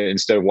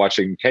instead of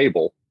watching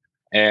cable.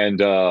 And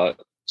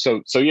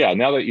so yeah,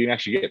 now that you can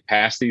actually get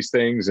past these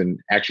things and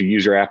actually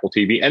use your Apple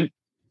TV, and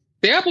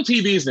the Apple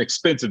TV is an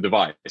expensive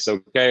device.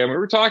 Okay, I mean,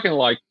 we're talking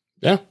like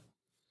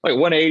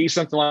 180,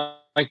 something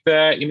like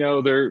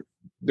that.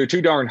 They're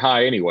too darn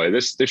high anyway.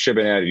 This should have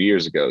been added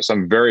years ago. So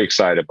I'm very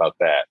excited about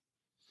that.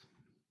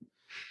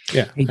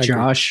 Yeah. Hey,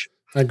 Josh,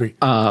 I agree.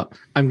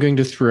 I'm going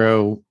to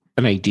throw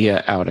an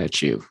idea out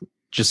at you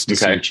just to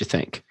see what you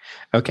think.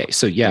 Okay,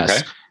 so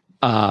yes,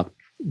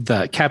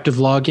 the captive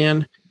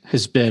login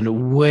has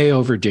been way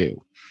overdue.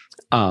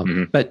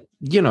 But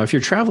if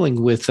you're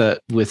traveling with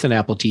an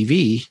Apple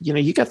TV,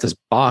 you got this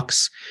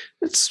box.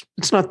 It's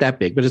not that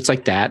big, but it's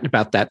like that,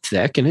 about that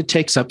thick, and it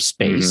takes up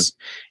space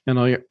in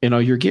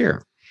all your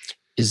gear.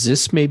 Is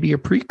this maybe a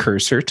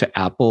precursor to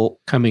Apple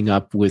coming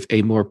up with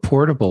a more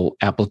portable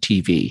Apple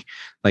TV,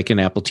 like an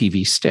Apple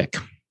TV stick,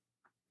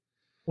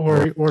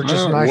 or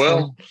just an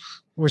iPhone,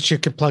 which you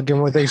could plug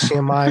in with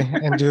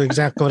HDMI and do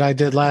exactly what I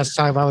did last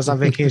time I was on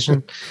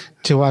vacation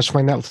to watch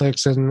my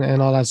Netflix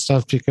and all that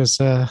stuff, because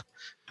I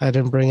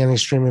didn't bring any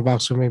streaming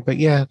box with me. But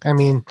yeah, I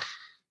mean,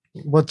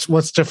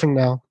 what's different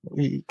now?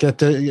 You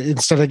get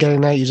instead of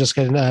getting that, you just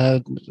get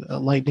a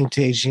Lightning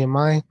to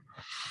HDMI.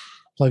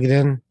 plug it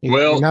in.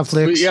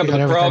 Netflix. Yeah,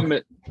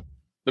 but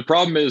the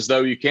problem is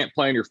though, you can't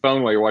play on your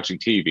phone while you're watching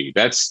TV.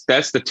 That's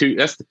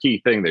the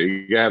key thing there.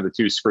 You gotta have the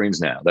two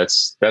screens now.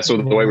 That's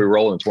the way we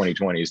roll in the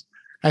 2020s.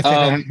 I think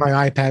I have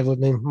my iPad with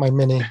me, my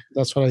mini.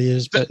 That's what I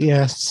use. But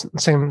yeah,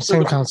 same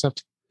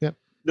concept. Yep.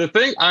 The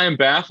thing I'm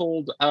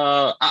baffled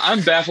by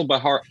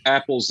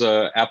Apple's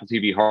Apple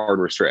TV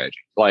hardware strategy.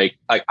 Like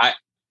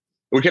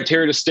we kept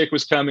hearing a stick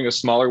was coming, a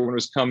smaller one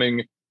was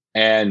coming,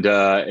 and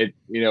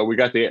we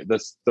got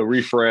the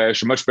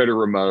refresh, a much better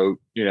remote,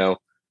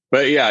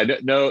 But yeah,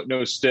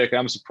 no stick.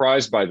 I'm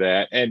surprised by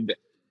that, and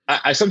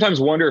I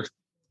sometimes wonder if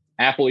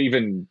Apple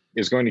even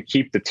is going to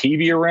keep the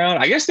TV around.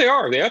 I guess they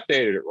are. They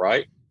updated it,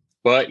 right?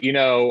 But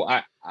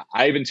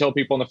I even tell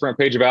people on the front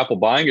page of Apple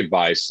buying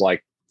advice,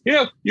 like,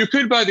 you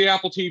could buy the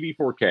Apple TV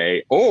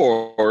 4K,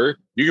 or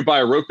you could buy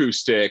a Roku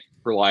stick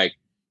for like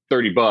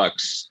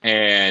 $30,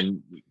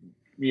 and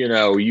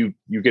you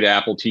get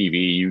Apple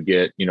TV, you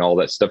get all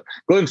that stuff.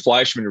 Glenn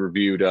Fleischman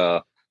reviewed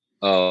one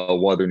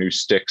of their new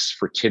sticks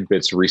for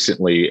Tidbits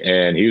recently,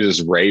 and he was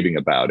just raving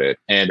about it.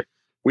 And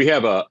we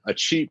have a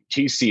cheap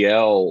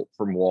TCL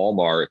from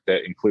Walmart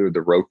that included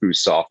the Roku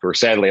software.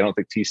 Sadly, I don't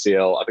think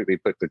TCL, I think they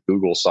put the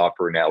Google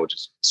software now, which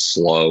is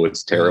slow.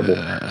 It's terrible.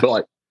 But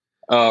like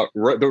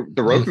the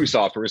Roku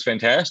software is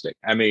fantastic.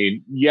 I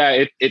mean,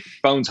 yeah, it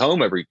phones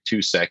home every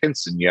 2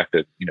 seconds and you have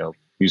to,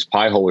 use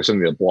Pi-hole or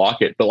something to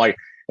block it. But like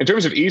in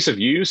terms of ease of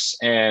use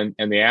and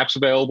the apps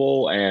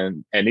available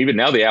and even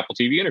now the Apple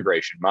TV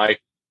integration, my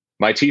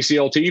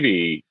TCL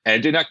TV, and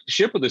it did not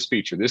ship with this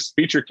feature. This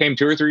feature came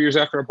 2 or 3 years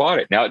after I bought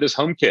it. Now it does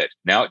HomeKit.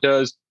 Now it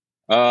does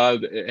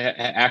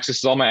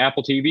accesses all my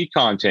Apple TV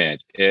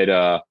content. It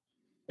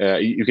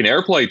you can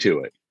AirPlay to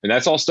it, and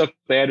that's all stuff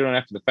they added on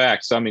after the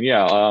fact. So I mean,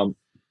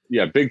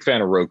 big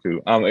fan of Roku.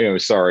 Anyway,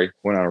 sorry,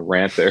 went on a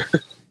rant there.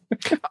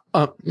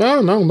 No.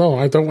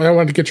 I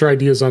wanted to get your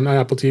ideas on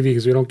Apple TV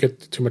because we don't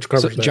get too much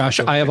coverage. So, Josh,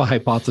 I have a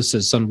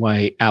hypothesis on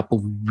why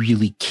Apple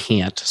really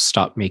can't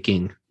stop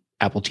making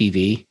Apple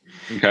TV.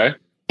 Okay.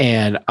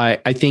 And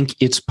I think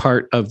it's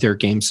part of their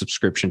game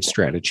subscription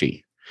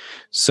strategy.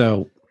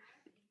 So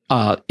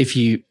if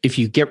you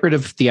get rid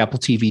of the Apple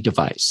TV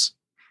device,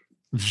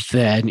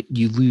 then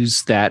you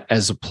lose that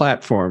as a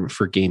platform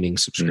for gaming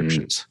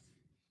subscriptions.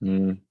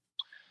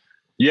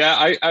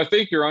 Yeah, I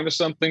think you're onto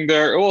something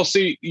there. Well,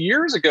 see,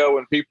 years ago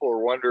when people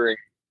were wondering,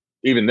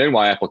 even then,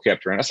 why Apple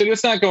kept around, I said,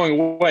 it's not going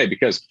away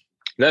because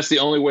that's the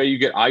only way you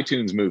get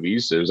iTunes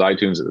movies. It was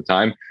iTunes at the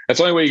time. That's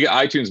the only way you get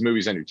iTunes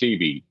movies on your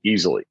TV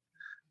easily.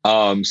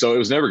 So it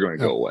was never going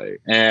to go away.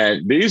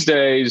 And these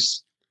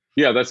days,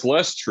 yeah, that's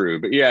less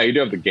true. But yeah, you do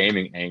have the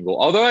gaming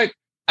angle. Although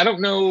I don't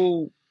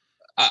know.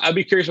 I'd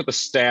be curious about the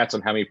stats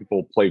on how many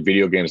people play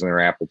video games on their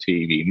Apple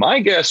TV.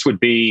 My guess would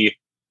be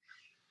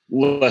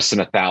less than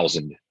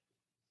 1,000.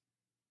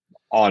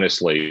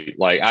 Honestly,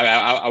 like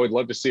I would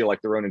love to see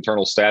like their own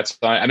internal stats.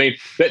 I mean,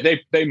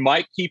 they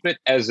might keep it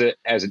as an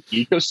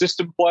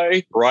ecosystem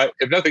play, right?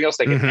 If nothing else,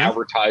 they can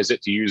advertise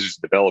it to users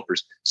and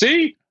developers.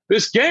 See,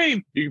 this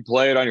game, you can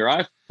play it on your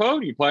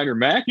iPhone, you can play it on your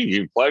Mac, you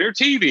can play it on your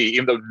TV,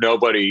 even though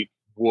nobody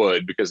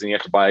would, because then you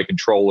have to buy a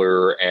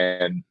controller.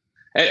 And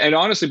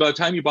honestly, by the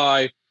time you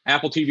buy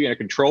Apple TV and a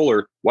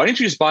controller, why didn't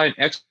you just buy an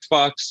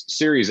Xbox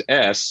Series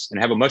S and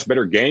have a much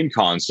better game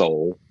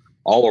console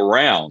all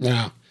around?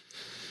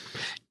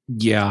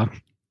 Yeah.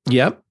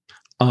 Yep.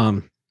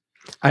 I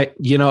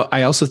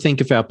also think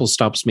if Apple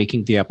stops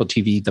making the Apple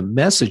TV, the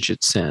message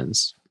it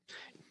sends,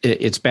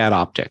 it's bad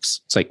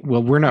optics. It's like,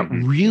 well, we're not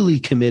really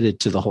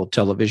committed to the whole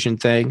television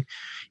thing,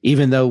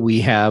 even though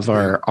we have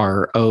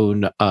our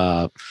own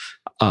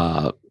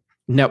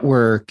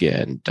network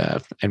and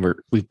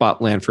we've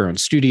bought land for our own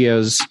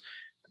studios.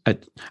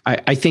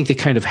 I think they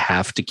kind of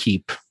have to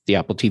keep the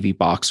Apple TV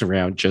box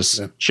around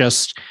just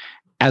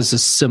as a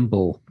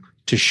symbol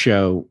to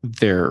show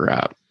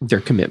their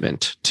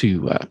commitment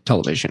to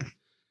television.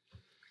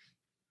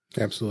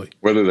 Absolutely.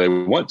 Whether they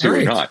want to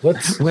or not.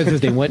 Whether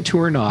they want to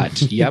or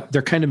not. Yep.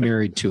 They're kind of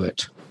married to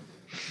it.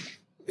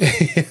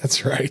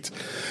 That's right.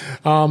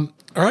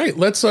 All right,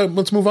 let's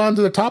move on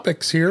to the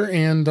topics here.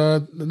 And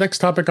the next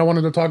topic I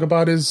wanted to talk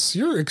about is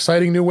your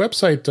exciting new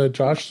website,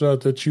 Josh,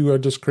 that you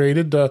just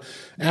created,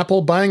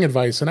 Apple Buying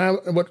Advice. And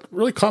what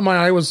really caught my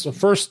eye was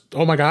first,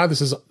 oh my God,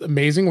 this is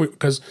amazing,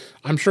 because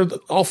I'm sure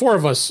that all four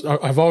of us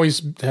have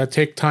always had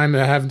take time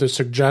to have to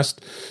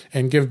suggest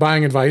and give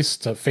buying advice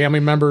to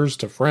family members,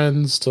 to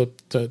friends, to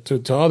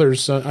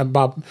others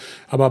about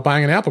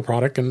buying an Apple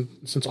product. And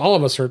since all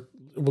of us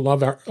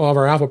love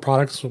our Apple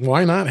products,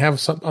 why not have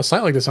a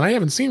site like this? And I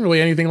haven't seen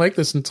really anything like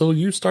this until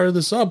you started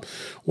this up.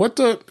 What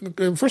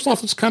first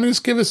off, let's kind of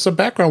just give us a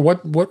background.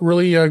 What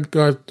really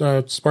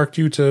sparked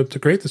you to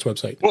create this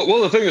website?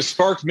 Well, the thing that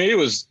sparked me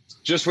was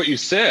just what you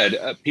said.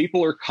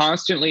 People are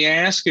constantly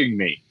asking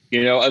me,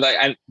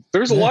 and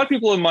there's a lot of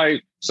people in my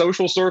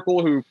social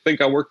circle who think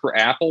I work for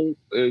Apple.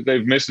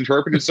 They've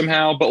misinterpreted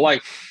somehow, but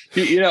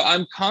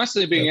I'm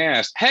constantly being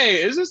asked,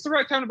 hey, is this the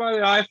right time to buy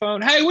the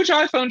iPhone? Hey, which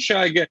iPhone should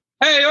I get?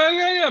 Hey,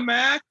 yeah,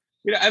 Mac.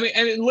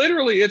 And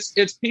literally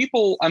it's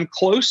people I'm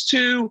close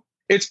to.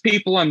 It's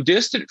people I'm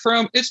distant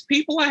from. It's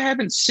people I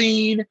haven't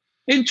seen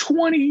in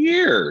 20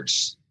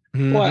 years.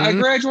 Mm-hmm. Well, I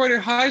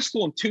graduated high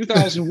school in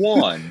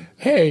 2001.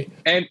 Hey,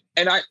 and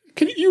I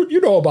can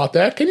you know about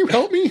that? Can you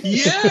help me?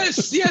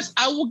 Yes.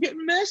 I will get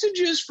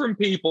messages from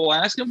people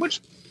asking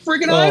which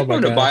friggin'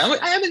 iPhone to buy. I'm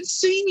like, I haven't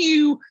seen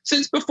you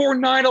since before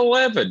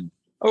 9/11.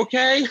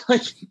 Okay,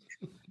 like,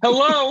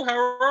 hello,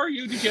 how are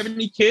you? Did you have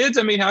any kids?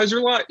 I mean, how's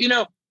your life? You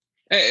know,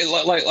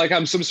 like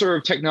I'm some sort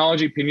of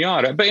technology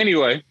pinata. But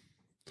anyway,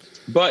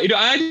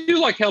 I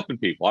do like helping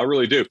people. I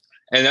really do,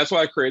 and that's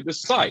why I created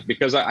this site,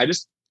 because I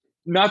just.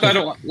 Not that I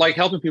don't like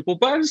helping people,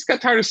 but I just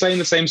got tired of saying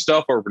the same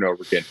stuff over and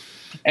over again.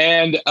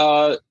 And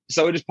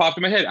so it just popped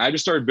in my head. I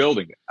just started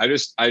building it. I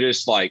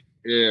just like,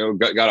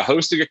 got a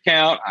hosting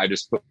account. I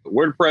just put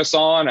WordPress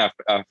on.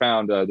 I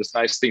found this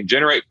nice theme,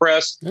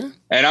 GeneratePress,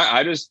 and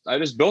I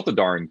just built the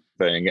darn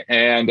thing.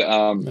 And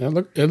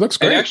it looks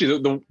great. And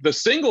actually, the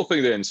single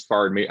thing that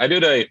inspired me, I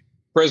did a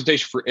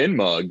presentation for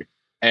InMug,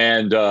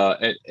 and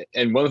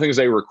one of the things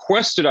they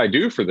requested I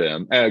do for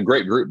them, a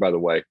great group, by the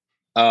way.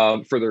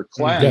 For their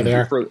class,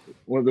 the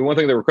one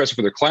thing they requested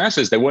for their class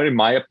is they wanted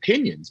my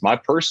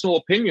personal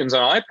opinions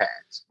on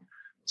iPads.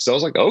 So I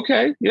was like,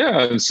 okay,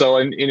 yeah. And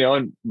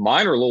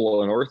mine are a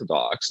little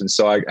unorthodox. And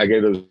so I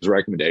gave those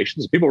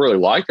recommendations. People really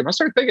liked them. I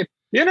started thinking,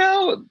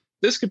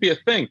 this could be a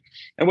thing.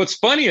 And what's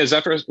funny is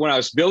when I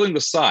was building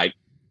the site,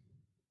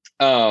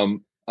 I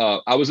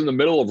was in the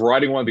middle of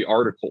writing one of the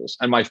articles,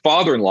 and my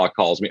father-in-law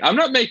calls me. I'm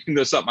not making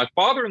this up. My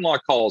father-in-law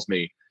calls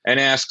me and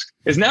asks,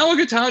 is now a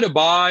good time to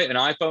buy an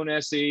iPhone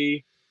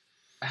SE?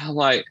 I'm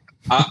like,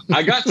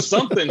 I got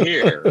something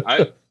here.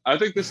 I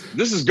think this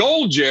is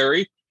gold,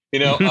 Jerry.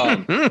 So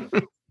I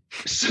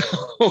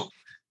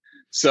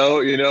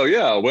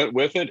went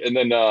with it, and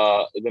then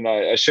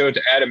I showed it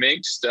to Adam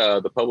Inkst,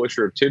 the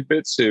publisher of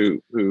Tidbits,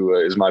 who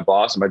is my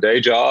boss in my day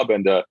job,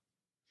 and I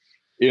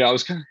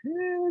was kind of,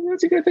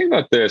 what's he gonna think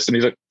about this? And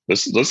he's like,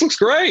 this looks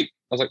great.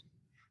 I was like,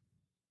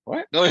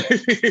 what?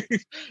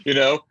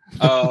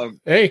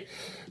 Hey.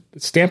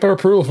 Stamp of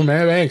approval from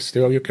Adam Inkst.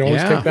 You can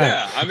always take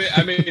that. Yeah,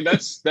 I mean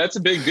that's a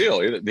big deal.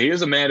 He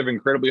is a man of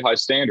incredibly high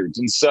standards,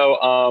 and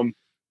so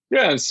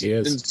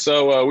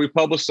so we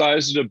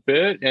publicized it a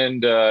bit,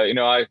 and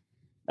I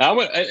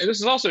went. And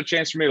this is also a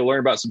chance for me to learn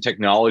about some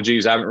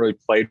technologies I haven't really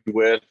played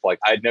with. Like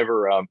I've done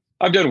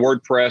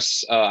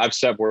WordPress. I've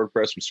set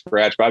WordPress from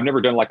scratch, but I've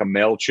never done like a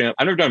MailChimp.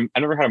 I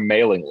never had a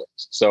mailing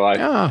list. So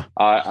I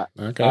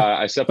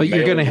set. But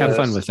you're going to have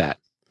fun with that.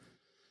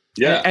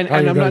 Yeah, and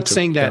I'm not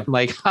saying that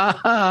like,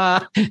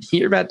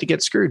 you're about to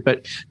get screwed,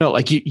 but no,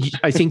 like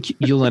I think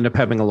you'll end up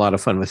having a lot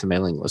of fun with the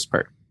mailing list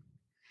part.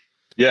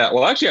 Yeah,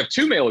 well, I actually have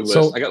two mailing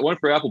lists. I got one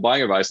for Apple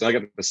Buying Advice, and I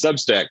got the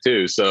Substack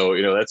too. So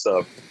that's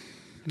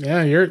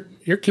yeah,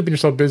 you're keeping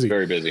yourself busy,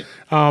 very busy.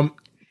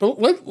 But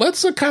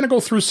let's kind of go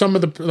through some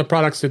of the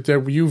products that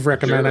you've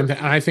recommended,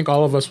 and I think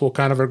all of us will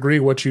kind of agree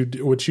what you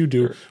do.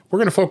 Sure. We're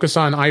going to focus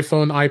on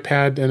iPhone,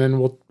 iPad, and then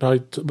we'll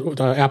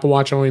Apple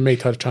Watch, and we may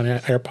touch on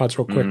AirPods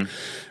real quick.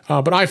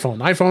 But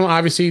iPhone,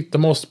 obviously the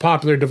most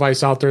popular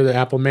device out there that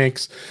Apple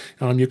makes.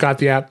 You got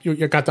the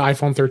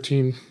iPhone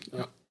 13.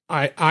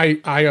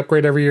 I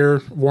upgrade every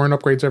year. Warren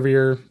upgrades every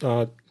year.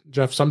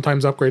 Jeff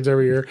sometimes upgrades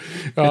every year.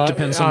 It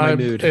depends on my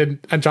mood.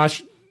 And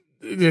Josh.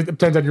 It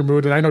depends on your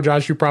mood, and I know,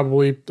 Josh, you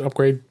probably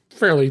upgrade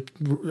fairly.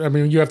 I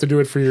mean, you have to do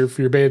it for your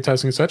beta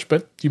testing and such,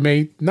 but you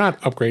may not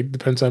upgrade.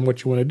 Depends on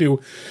what you want to do.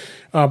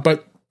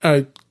 But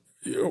I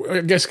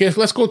guess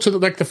let's go to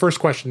the first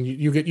question.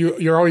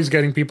 You're always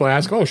getting people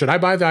ask, "Oh, should I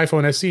buy the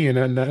iPhone SE?"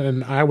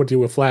 And I would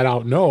do a flat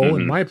out no,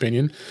 in my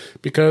opinion,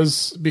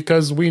 because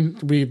we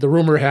the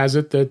rumor has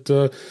it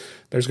that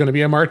there's going to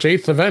be a March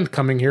 8th event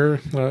coming here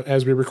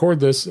as we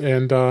record this,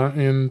 and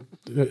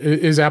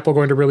is Apple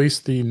going to release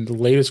the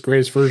latest,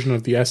 greatest version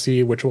of the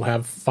SE, which will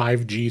have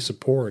 5G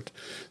support?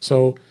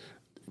 So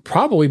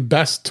probably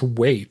best to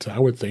wait, I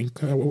would think.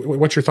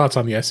 What's your thoughts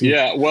on the SE?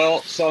 Yeah,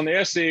 well, so on the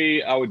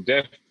SE, I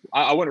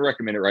wouldn't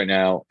recommend it right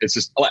now. It's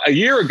just a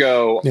year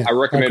ago, I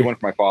recommended one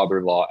for my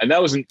father-in-law, and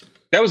that was an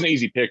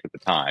easy pick at the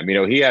time.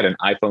 He had an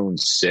iPhone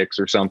 6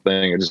 or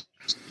something. It just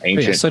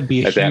ancient so that'd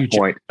be that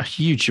point. A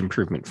huge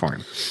improvement for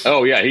him.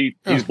 Oh yeah,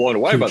 he's blown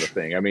away by the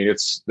thing. I mean,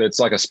 it's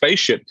like a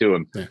spaceship to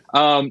him. Yeah.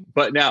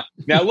 But now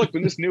look,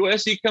 when this new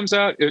SE comes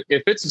out,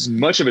 if it's as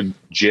much of a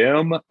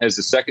gem as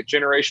the second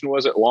generation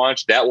was at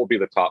launch, that will be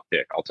the top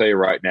pick. I'll tell you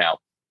right now.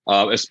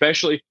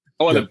 Especially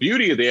the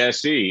beauty of the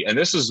SE, and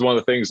this is one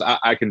of the things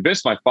I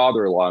convinced my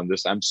father-in-law on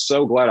this. I'm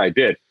so glad I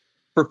did.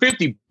 For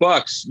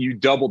 $50, you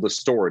double the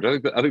storage. I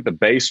think the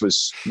base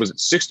was it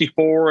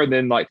 64, and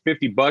then like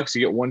 $50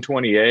 you get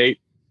 128.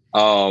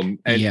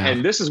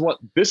 And this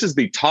is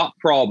the top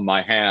problem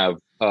I have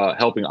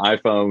helping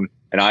iPhone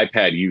and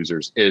iPad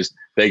users is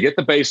they get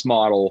the base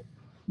model,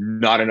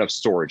 not enough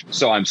storage.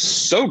 So I'm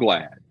so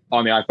glad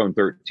on the iPhone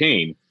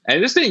 13,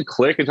 and this didn't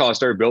click until I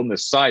started building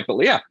this site.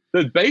 But yeah,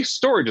 the base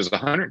storage is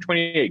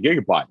 128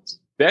 gigabytes.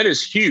 That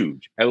is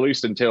huge, at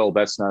least until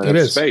that's not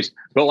enough space.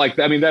 But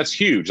that's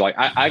huge. Like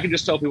I can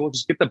just tell people,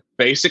 just get the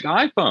basic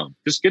iPhone.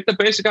 Just get the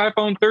basic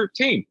iPhone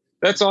 13.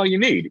 That's all you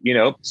need.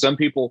 Some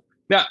people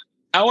now,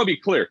 I want to be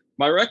clear.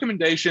 My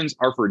recommendations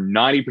are for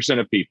 90%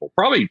 of people,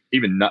 probably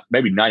even not,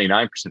 maybe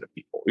 99% of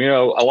people. You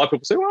know, a lot of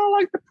people say, well, I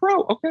like the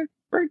Pro. Okay,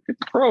 great, get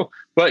the Pro.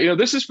 But, you know,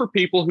 this is for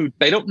people who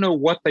they don't know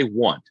what they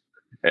want.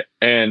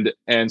 And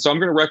so I'm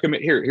going to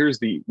recommend here's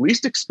the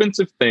least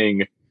expensive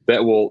thing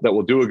that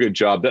will do a good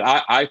job that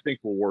I think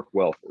will work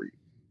well for you.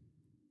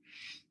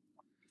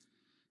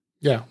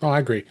 Yeah, I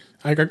agree.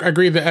 I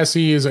agree. The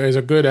SE is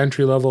a good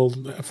entry level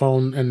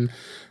phone, and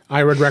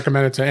I would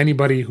recommend it to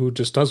anybody who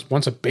just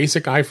wants a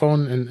basic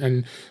iPhone.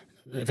 And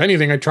if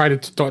anything, I try to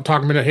talk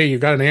them into, hey, you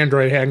got an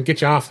Android, hey, I can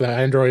get you off the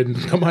Android and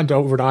come on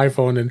over to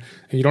iPhone, and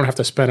you don't have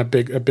to spend a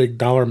big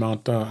dollar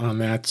amount on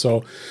that.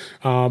 So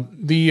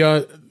the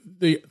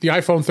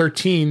iPhone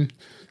 13.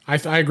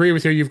 I agree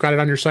with you. You've got it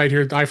on your site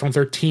here. The iPhone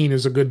 13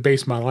 is a good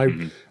base model.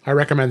 I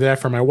recommend that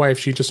for my wife.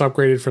 She just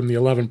upgraded from the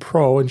 11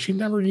 Pro, and she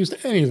never used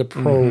any of the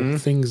Pro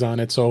things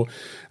on it. So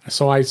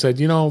I said,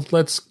 you know,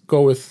 let's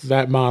go with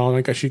that model.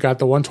 And she got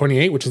the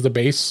 128, which is the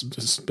base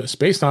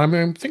space time.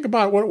 I mean, think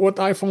about what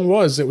the iPhone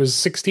was. It was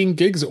 16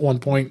 gigs at one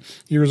point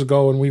years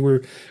ago, and we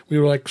were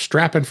like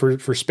strapping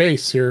for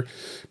space here.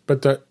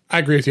 But I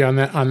agree with you on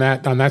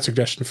that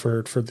suggestion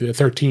for the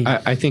 13.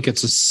 I think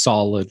it's a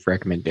solid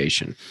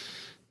recommendation.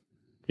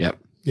 Yep.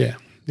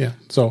 Yeah.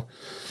 So,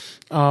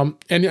 and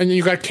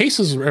you got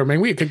cases. I mean,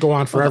 we could go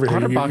on forever.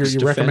 You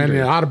recommend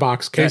the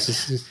out-of-box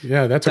cases.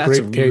 That's a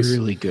great case.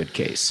 Really good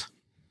case.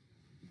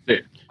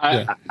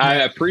 I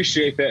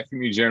appreciate that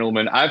from you,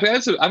 gentlemen. I've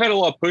had a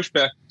lot of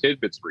pushback from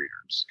Tidbits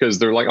readers because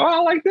they're like, "Oh,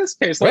 I like this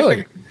case."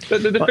 Really?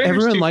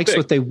 Everyone likes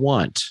what they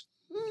want.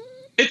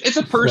 It's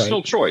a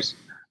personal choice,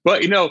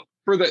 but you know,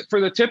 for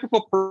the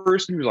typical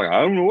person who's like,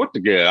 "I don't know what to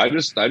get. I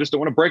just don't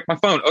want to break my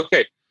phone."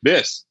 Okay,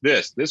 this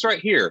right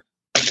here.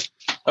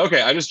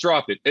 Okay, I just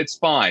dropped it. It's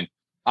fine.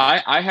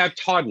 I have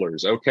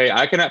toddlers, okay?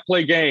 I cannot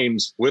play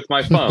games with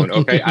my phone,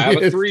 okay? I have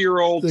a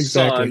 3-year-old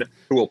son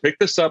who will pick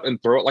this up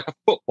and throw it like a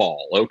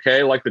football,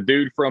 okay? Like the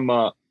dude from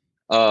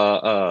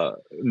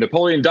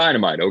Napoleon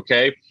Dynamite,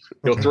 okay?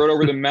 He'll throw it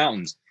over the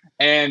mountains.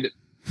 And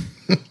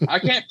I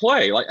can't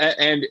play.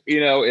 And you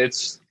know,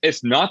 it's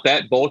not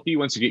that bulky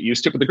once you get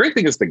used to it. But the great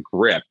thing is the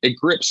grip. It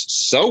grips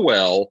so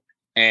well.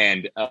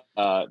 And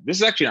this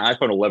is actually an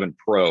iPhone 11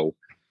 Pro.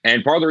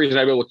 And part of the reason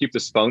I've been able to keep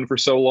this phone for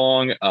so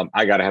long,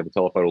 I got to have the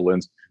telephoto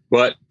lens.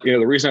 But, you know,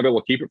 the reason I've been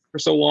able to keep it for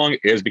so long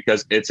is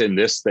because it's in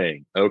this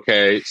thing.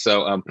 Okay.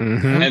 So,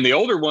 and the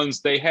older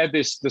ones, they had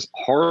this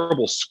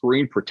horrible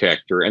screen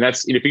protector. And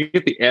that's, if you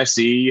get the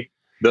SE,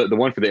 the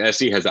one for the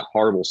SE has that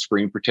horrible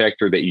screen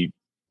protector that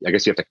I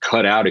guess you have to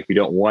cut out if you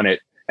don't want it.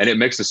 And it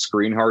makes the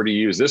screen hard to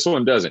use. This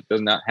one does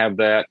not have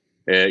that.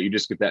 You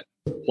just get that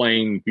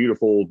plain,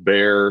 beautiful,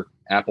 bare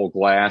Apple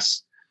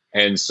glass.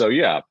 And so,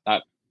 yeah,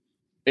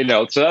 you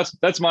know, so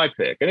that's my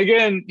pick. And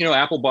again, you know,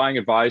 Apple buying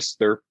advice,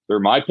 they're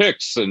my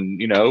picks,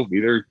 and you know,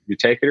 either you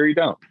take it or you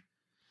don't.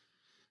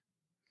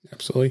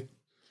 Absolutely.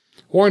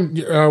 Warren,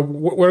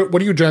 what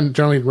do you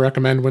generally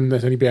recommend when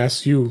anybody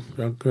asks you?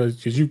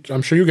 Because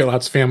I'm sure you get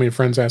lots of family and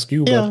friends ask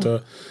you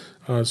about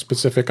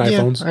specific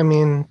iPhones. I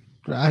mean,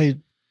 I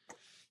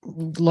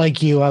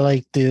like you. I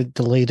like the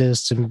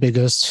latest and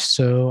biggest,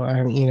 so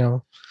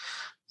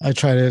I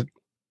try to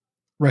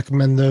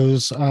recommend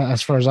those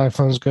as far as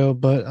iPhones go.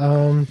 But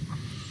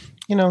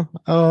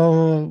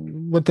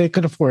what they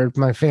could afford.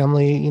 My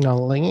family,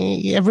 like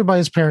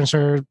everybody's parents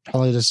are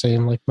probably the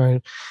same. Like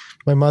my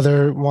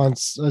mother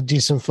wants a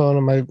decent phone,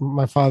 and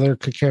my father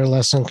could care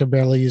less and could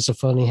barely use the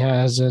phone he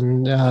has.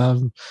 And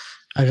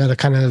I got to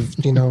kind of,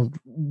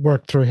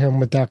 work through him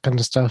with that kind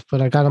of stuff.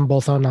 But I got them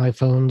both on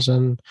iPhones,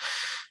 and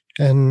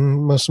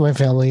most of my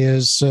family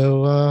is.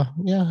 So,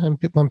 and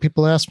when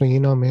people ask me,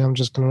 me, I'm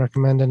just going to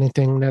recommend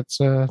anything that's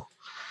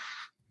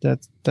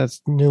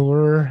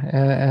newer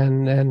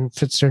and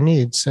fits their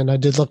needs. And I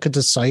did look at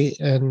the site,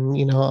 and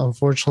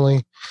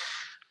unfortunately,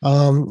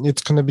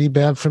 it's going to be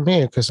bad for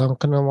me because I'm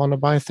going to want to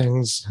buy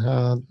things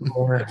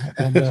more.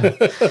 And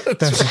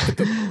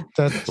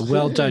that's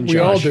well done, Josh. We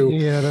all do.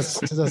 Yeah,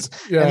 that's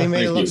yeah. And he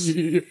made it look,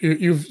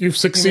 you've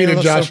succeeded,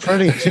 Josh. So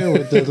pretty too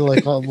with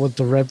with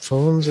the red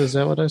phones. Is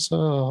that what I saw?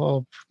 A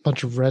whole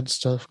bunch of red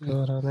stuff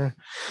going on there.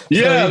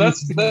 Yeah,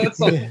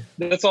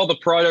 that's all the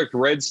product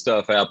red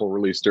stuff Apple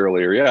released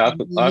earlier. Yeah, I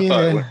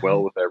thought it went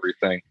well with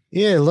everything.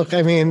 Yeah, look,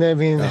 I mean,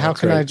 how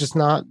can I just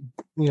not,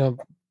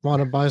 want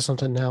to buy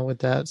something now with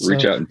that? So.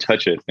 Reach out and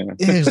touch it. Yeah.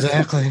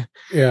 Exactly.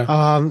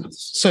 Yeah.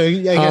 So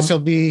I guess you'll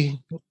be,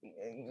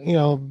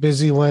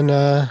 busy when,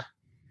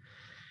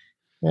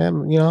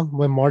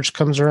 when March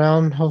comes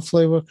around.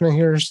 Hopefully, we're going to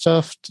hear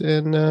stuff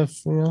and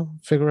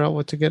figure out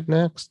what to get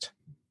next.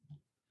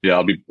 Yeah,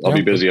 I'll be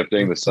busy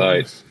updating the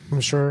site.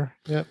 I'm sure.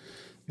 Yep.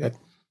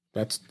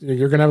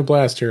 You're gonna have a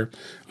blast here.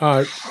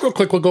 Real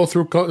quick, we'll go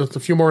through a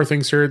few more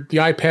things here. The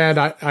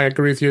iPad, I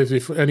agree with you.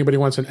 If anybody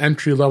wants an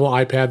entry level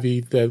iPad,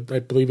 the I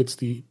believe it's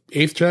the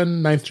 8th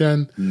gen, 9th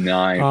gen,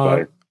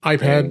 iPad. I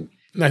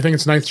think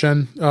it's 9th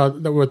gen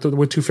with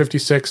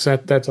 256.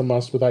 That's a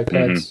must with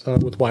iPads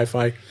with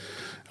Wi-Fi.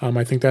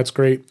 I think that's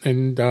great.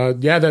 And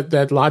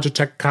that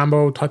Logitech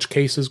combo touch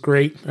case is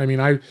great. I mean,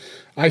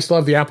 I still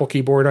have the Apple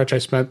keyboard, which I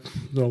spent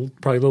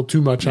probably a little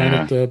too much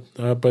on it.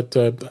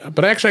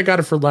 But actually I got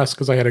it for less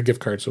because I had a gift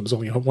card, so it was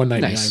only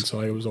 $199,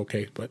 so it was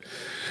okay. But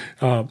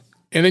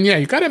and then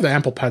you got to have the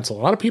Apple Pencil.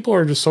 A lot of people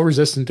are just so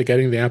resistant to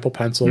getting the Apple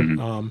Pencil.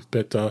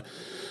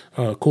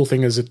 Cool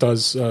thing is it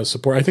does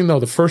support. I think though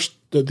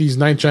these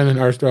 9th gen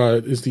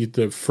is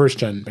the first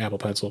gen Apple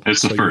Pencil.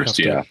 It's the first,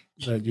 yeah.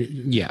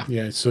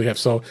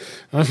 So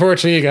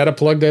unfortunately, you got to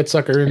plug that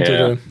sucker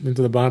into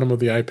the bottom of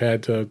the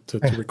iPad to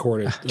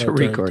record it. To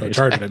record it.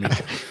 Charge it. I mean,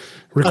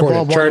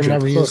 record it. Charge it.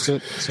 Never used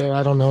it, so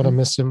I don't know what I'm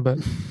missing. But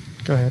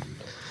go ahead.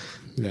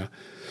 Yeah.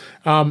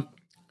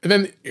 And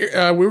then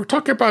we were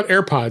talking about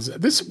AirPods.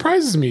 This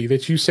surprises me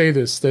that you say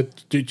this.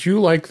 Did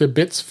you like the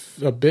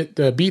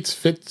Beats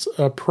Fit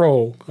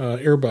Pro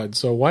earbuds?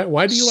 So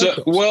why do you like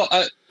those? Well,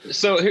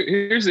 so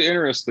here's the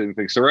interesting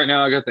thing. So right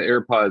now I got the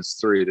AirPods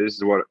 3. This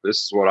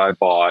is what I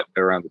bought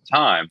around the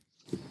time,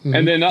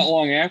 and then not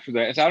long after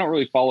that. So I don't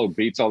really follow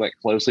Beats all that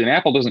closely, and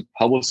Apple doesn't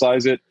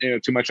publicize it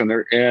too much on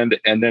their end.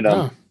 And then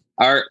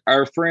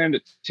our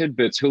friend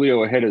Tidbits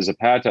Julio Ojeda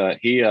Zapata,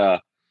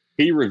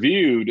 he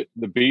reviewed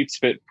the Beats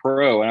Fit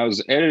Pro, and I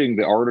was editing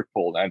the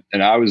article,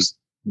 and I was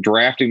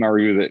drafting my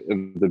review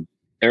of the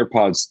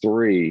AirPods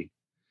 3.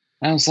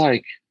 And I was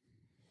like,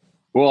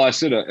 well, I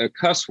said a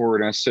cuss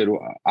word, and I said,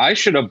 well, I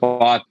should have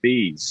bought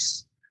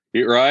these,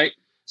 right?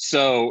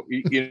 So,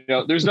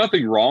 there's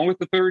nothing wrong with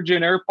the 3rd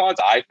gen AirPods.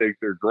 I think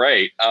they're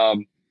great.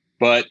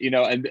 But,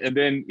 and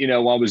then,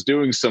 while I was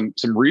doing some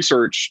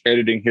research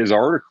editing his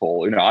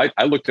article,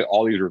 I looked at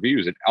all these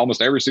reviews, and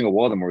almost every single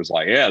one of them was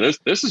like, yeah,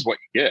 this is what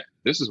you get.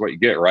 This is what you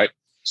get. Right.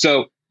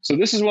 So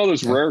this is one of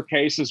those rare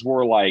cases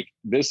where like,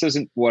 this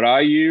isn't what I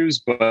use,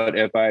 but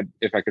if I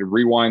could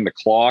rewind the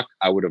clock,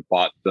 I would have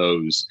bought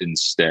those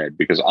instead,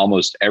 because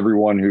almost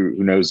everyone who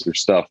knows their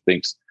stuff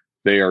thinks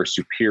they are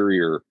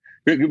superior,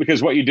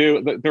 because what you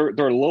do, they're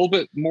a little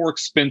bit more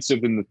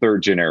expensive than the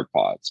 3rd gen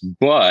AirPods,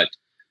 but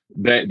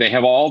they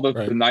have all the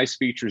nice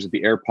features of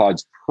the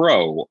AirPods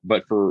Pro,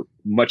 but for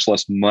much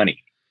less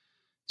money.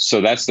 So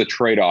that's the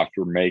trade-off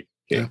you're making.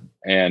 Yeah.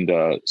 And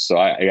so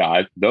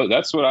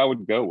that's what I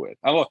would go with.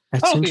 I don't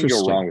think you can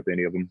go wrong with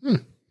any of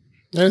them.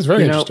 That is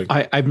very interesting.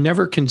 I've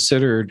never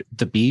considered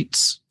the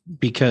Beats,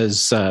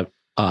 because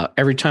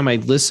every time I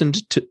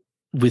listened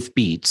with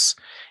Beats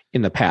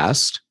in the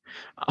past,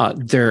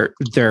 their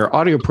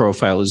audio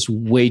profile is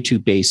way too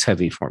bass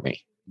heavy for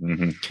me.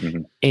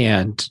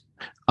 And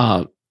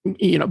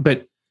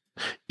but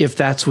if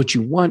that's what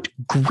you want,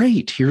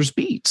 great. Here's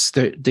Beats.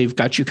 They've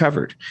got you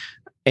covered.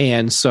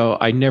 And so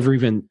I never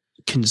even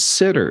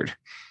considered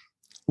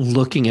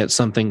looking at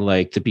something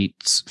like the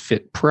Beats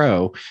Fit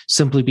Pro,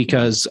 simply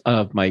because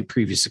of my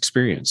previous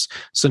experience.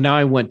 So now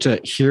I want to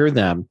hear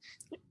them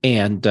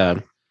and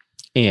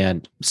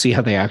see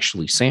how they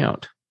actually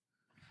sound.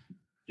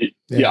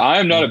 Yeah, I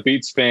am not a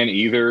Beats fan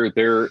either.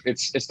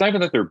 It's not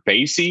even that they're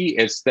bassy;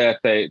 it's that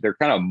they're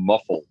kind of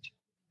muffled.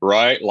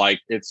 Right,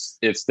 like it's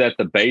that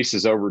the bass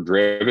is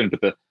overdriven,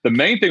 but the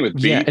main thing with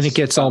Beats, and it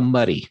gets all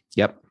muddy.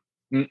 Yep,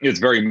 it's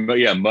very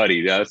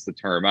muddy. That's the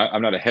term.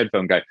 I'm not a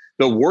headphone guy.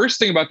 The worst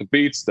thing about the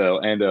Beats, though,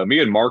 and me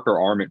and Mark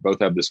Arment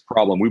both have this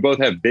problem. We both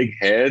have big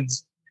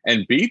heads,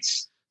 and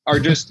Beats are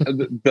just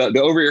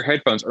the over-ear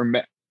headphones are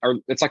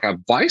it's like a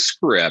vice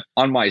grip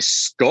on my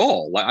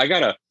skull. Like I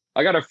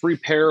got a free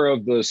pair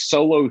of the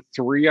Solo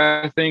 3,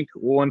 I think,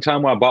 one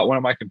time when I bought one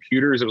of my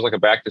computers. It was like a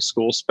back to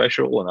school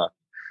special, and I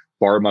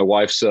borrowed my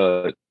wife's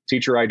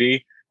teacher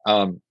ID.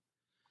 And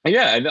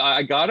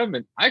I got them,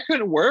 and I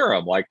couldn't wear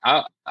them. Like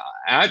I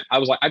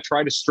was like, I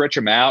tried to stretch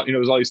them out.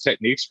 There's all these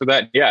techniques for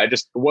that. Yeah,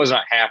 it was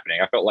not happening.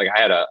 I felt like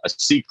I had a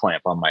C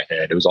clamp on my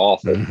head. It was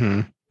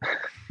awful.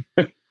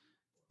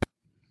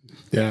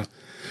 Yeah.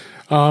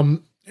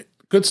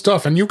 Good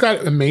stuff. And you've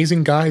got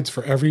amazing guides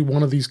for every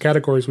one of these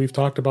categories we've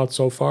talked about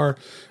so far.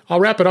 I'll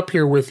wrap it up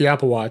here with the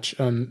Apple Watch.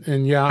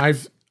 And yeah,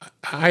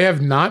 I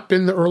have not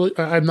been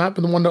I've not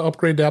been the one to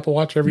upgrade to Apple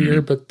Watch every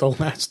year, but the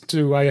last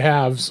 2 I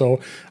have. So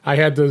I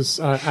had this.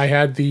 I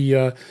had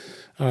the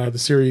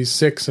Series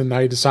 6, and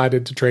I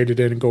decided to trade it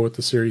in and go with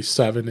the Series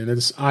 7.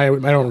 And I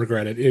don't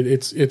regret it.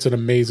 It's an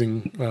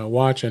amazing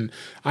watch, and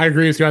I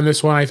agree with you on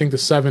this one. I think the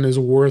 7 is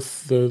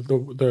worth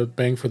the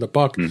bang for the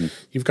buck.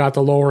 You've got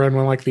the lower end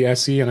one like the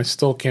SE, and I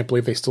still can't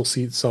believe they still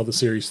sell the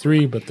Series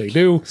 3, but they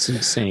do. It's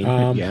insane.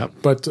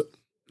 But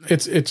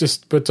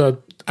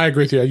I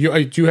agree with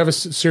you. Do you have a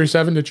Series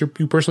 7 that you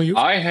personally use?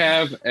 I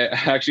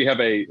actually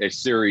have a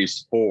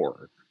Series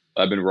 4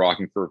 I've been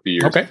rocking for a few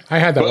years. Okay, I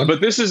had that one.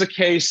 But this is a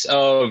case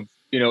of,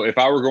 if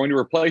I were going to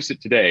replace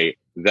it today,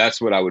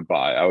 that's what I would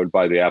buy. I would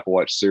buy the Apple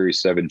Watch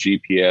Series 7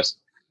 GPS.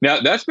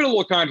 Now, that's been a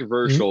little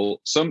controversial.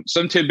 Some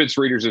Tidbits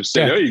readers have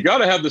said, you got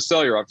to have the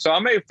cellular option. So I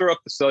may throw up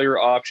the cellular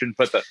option,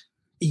 but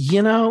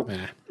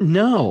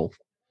no.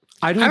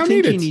 I don't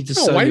think you need the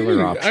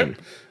cellular option.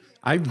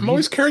 I'm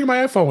always carrying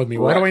my iPhone with me.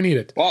 Why do I need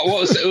it?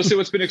 Well, see,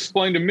 what's been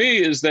explained to me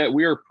is that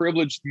we are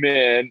privileged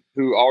men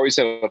who always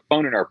have a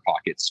phone in our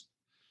pockets.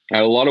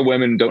 A lot of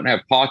women don't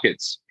have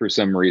pockets for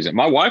some reason.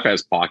 My wife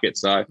has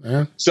pockets.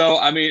 So,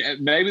 I mean,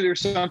 maybe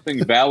there's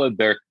something valid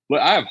there.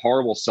 But I have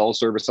horrible cell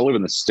service. I live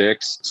in the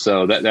sticks.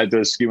 So that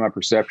does skew my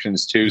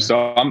perceptions too.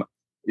 So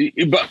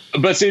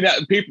but see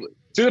that people,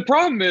 see, the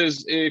problem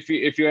is if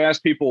you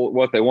ask people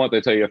what they want,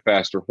 they tell you a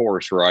faster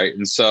horse. Right.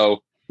 And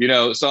so,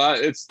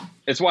 it's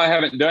why I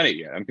haven't done it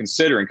yet. I'm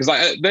considering, because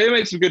they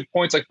made some good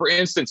points. Like, for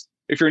instance,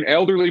 if you're an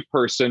elderly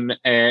person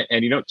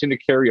and you don't tend to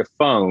carry a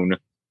phone,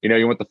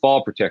 you want the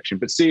fall protection.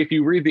 But see, if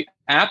you read the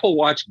Apple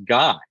Watch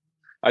guide,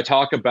 I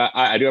talk about,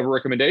 I do have a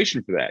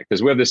recommendation for that,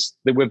 because we have the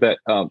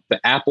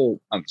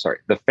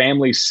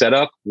family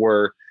setup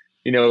where,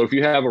 if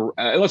you have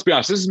let's be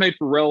honest, this is made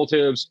for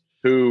relatives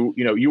who,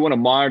 you want to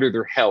monitor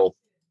their health,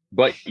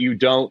 but they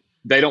don't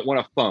want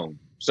a phone.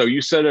 So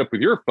you set it up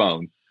with your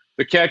phone.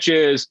 The catch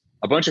is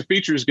a bunch of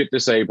features get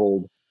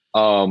disabled,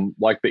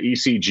 like the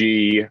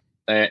ECG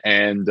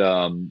and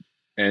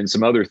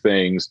some other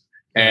things.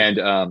 And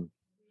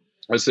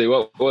let's see,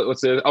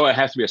 what's it? Oh, it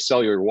has to be a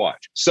cellular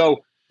watch.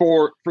 So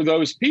for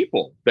those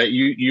people that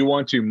you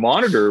want to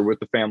monitor with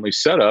the family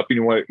setup,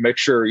 you want to make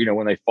sure,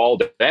 when they fall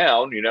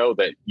down,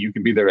 that you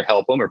can be there to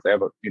help them, or if they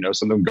have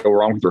something go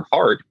wrong with their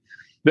heart,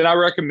 then I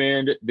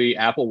recommend the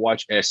Apple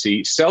Watch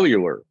SE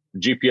Cellular,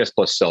 GPS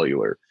plus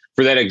cellular,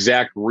 for that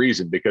exact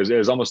reason, because it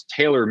is almost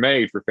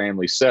tailor-made for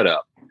family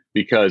setup,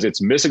 because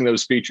it's missing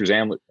those features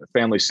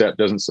family set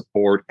doesn't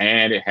support,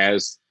 and it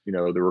has,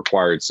 the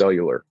required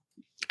cellular.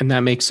 And that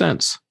makes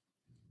sense.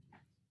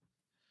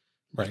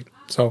 Right.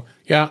 So,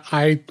 yeah,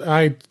 I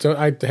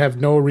have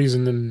no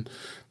reason,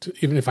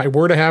 even if I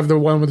were to have the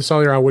one with the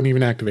cellular, I wouldn't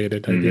even activate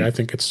it. Mm-hmm. I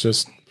think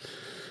it's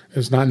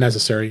not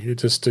necessary.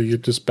 It's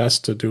just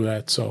best to do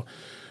that. So,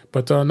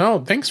 but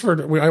no, thanks for.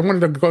 I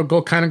wanted to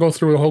go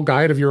through the whole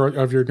guide of your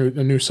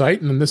new site,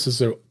 and this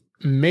is an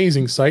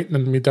amazing site,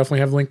 and we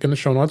definitely have a link in the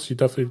show notes. You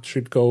definitely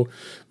should go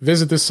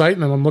visit this site,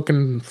 and I'm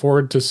looking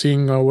forward to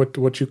seeing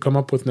what you come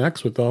up with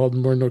next with all the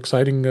more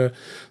exciting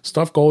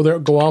stuff.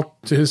 Go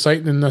out to his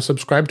site and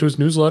subscribe to his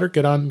newsletter.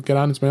 Get on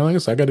his mailing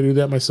list. I got to do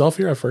that myself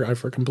here. I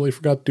completely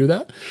forgot to do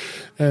that,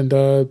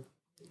 and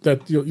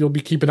that you'll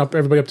be keeping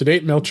everybody up to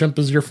date. MailChimp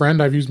is your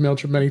friend. I've used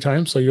MailChimp many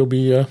times, so you'll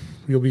be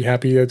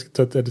happy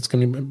that it's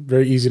going to be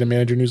very easy to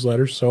manage your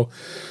newsletters. So,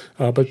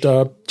 but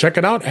check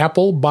it out,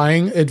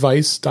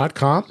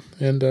 applebuyingadvice.com.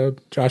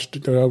 And Josh,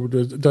 you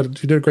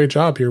did a great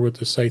job here with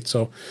the site.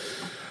 So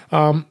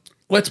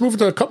let's move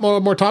to a couple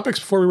more topics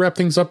before we wrap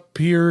things up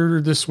here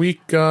this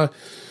week. The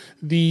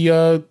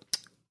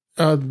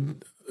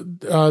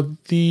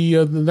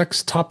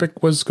next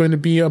topic was going to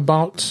be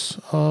about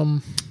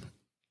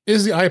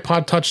is the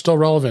iPod Touch still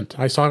relevant?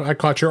 I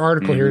caught your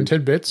article here in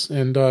Tidbits,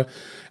 and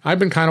I've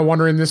been kind of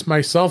wondering this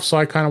myself, so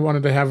I kind of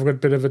wanted to have a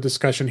bit of a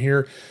discussion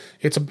here.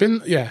 It's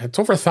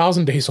over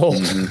 1,000 days old.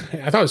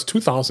 Mm-hmm. I thought it was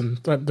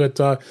 2,000, but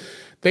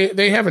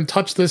they haven't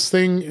touched this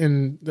thing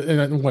in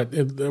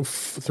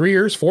 3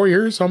 years, 4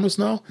 years almost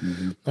now.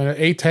 Mm-hmm.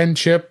 A10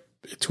 chip,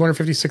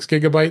 256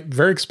 gigabyte,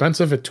 very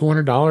expensive at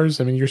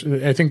 $200. I mean,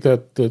 I think the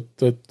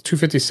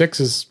 256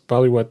 is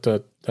probably what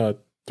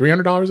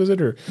 $300, is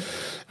it? Or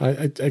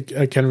I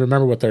can't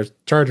remember what they're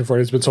charging for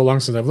it. It's been so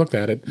long since I've looked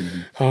at it.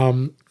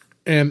 Mm-hmm.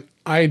 And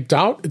I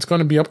doubt it's going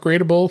to be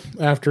upgradable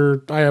after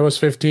iOS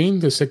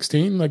 15 to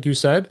 16, like you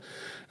said.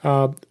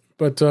 But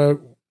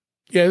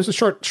it's a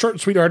short,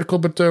 sweet article,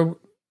 but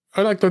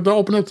I'd like to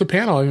open up the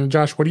panel. I mean,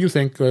 Josh, what do you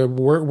think? Do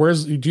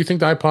you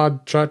think the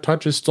iPod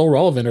Touch is still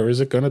relevant, or is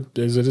it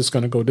just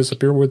going to go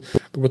disappear with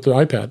the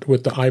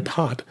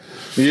iPod?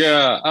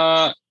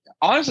 Yeah.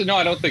 Honestly, no,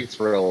 I don't think it's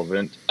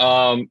relevant.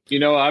 I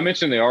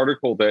mentioned in the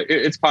article that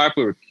it's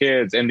popular with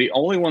kids, and the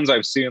only ones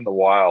I've seen in the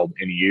wild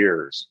in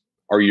years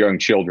are young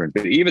children.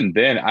 But even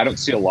then, I don't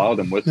see a lot of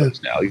them with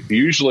us now.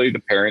 Usually the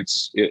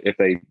parents, if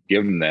they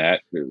give them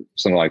that,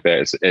 something like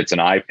that, it's an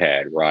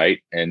iPad,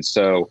 right? And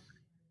so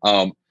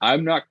I'm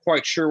not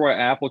quite sure why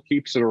Apple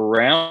keeps it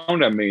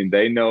around. I mean,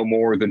 they know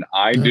more than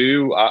I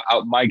do.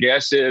 My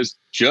guess is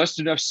just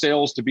enough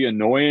sales to be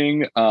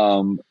annoying,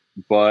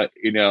 but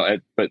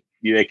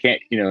they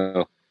can't,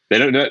 they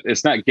don't know.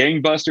 It's not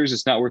gangbusters.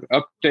 It's not worth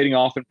updating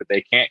often, but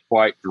they can't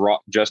quite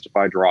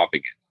justify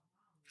dropping it.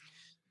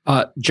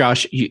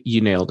 Josh,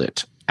 you nailed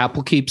it.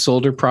 Apple keeps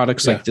older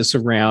products like this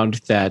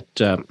around that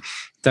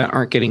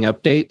aren't getting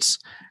updates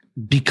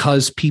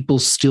because people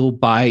still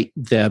buy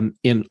them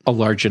in a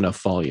large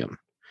enough volume.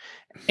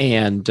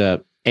 And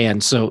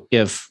so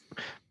if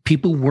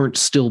people weren't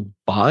still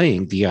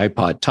buying the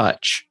iPod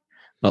Touch,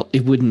 well,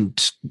 it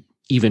wouldn't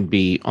even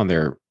be on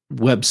their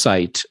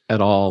website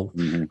at all.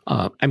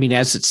 Mm-hmm.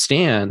 As it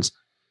stands,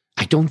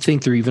 I don't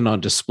think they're even on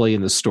display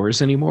in the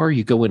stores anymore.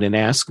 You go in and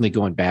ask, and they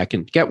go in back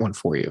and get one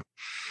for you.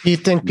 Do you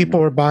think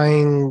people are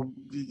buying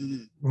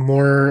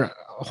more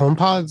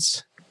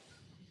HomePods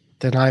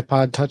than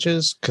iPod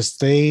Touches? Because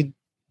they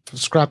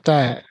scrapped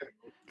that.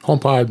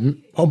 HomePod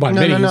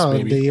Minis, no,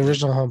 maybe. The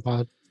original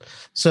HomePod.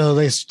 So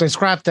they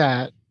scrapped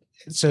that.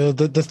 So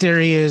the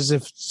theory is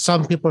if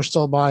some people are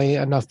still buying,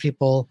 enough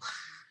people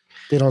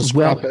They don't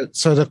scrap it.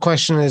 So the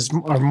question is,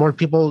 did more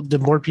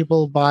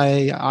people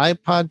buy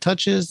iPod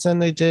Touches than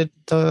they did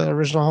the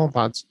original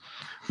HomePods?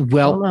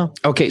 Well,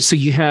 okay, so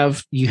you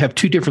have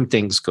two different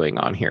things going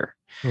on here.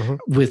 Mm-hmm.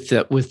 With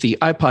the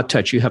iPod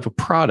Touch, you have a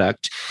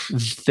product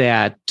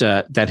that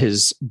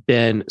has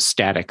been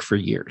static for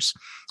years.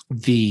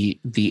 The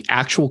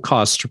actual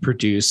cost to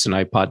produce an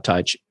iPod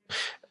Touch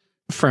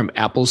from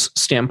Apple's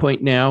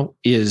standpoint now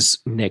is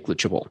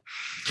negligible.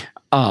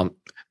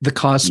 The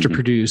cost to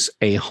produce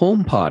a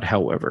HomePod,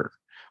 however,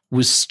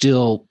 was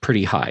still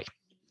pretty high,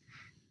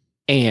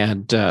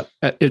 and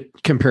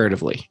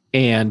comparatively.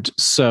 And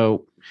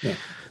so,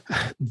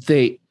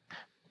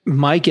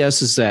 my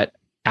guess is that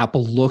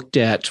Apple looked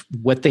at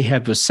what they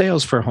had with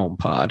sales for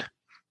HomePod,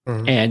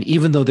 and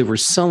even though they were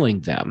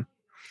selling them,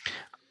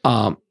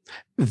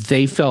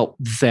 they felt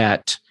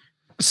that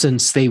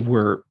since they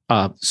were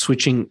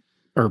switching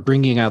or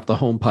bringing out the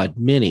HomePod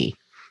Mini,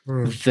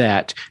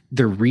 that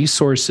the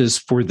resources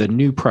for the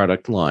new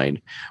product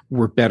line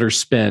were better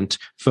spent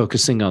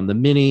focusing on the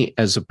Mini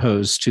as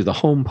opposed to the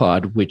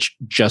HomePod, which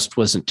just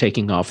wasn't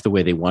taking off the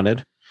way they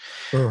wanted.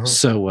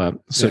 So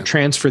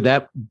transfer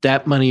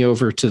that money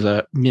over to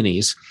the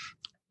Minis.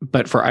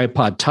 But for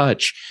iPod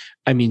Touch,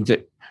 I mean,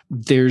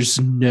 there's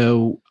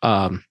no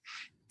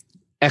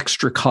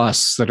extra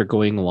costs that are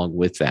going along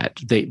with that.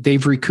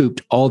 They've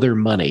recouped all their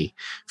money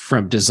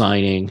from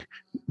designing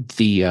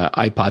the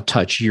iPod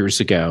Touch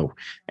years ago,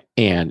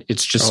 and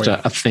it's just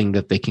a thing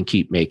that they can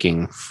keep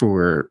making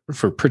for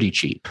pretty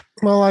cheap.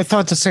 Well, I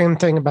thought the same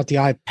thing about the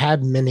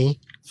iPad Mini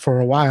for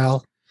a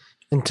while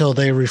until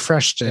they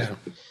refreshed it,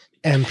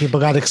 and people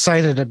got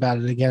excited about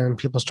it again, and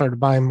people started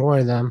buying more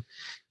of them.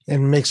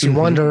 And it makes you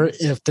wonder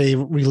if they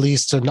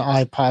released an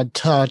iPod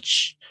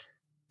Touch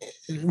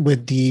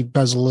with the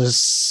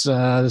bezel-less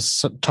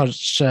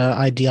touch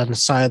ID on the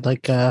side,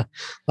 like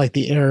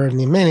the Air and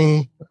the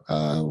Mini,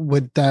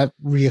 would that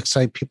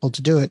re-excite people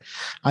to do it?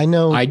 I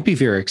know I'd be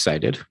very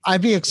excited.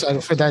 I'd be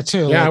excited for that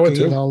too. Yeah, I would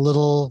too.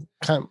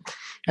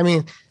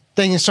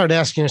 Then you start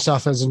asking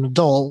yourself as an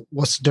adult,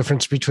 what's the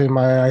difference between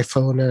my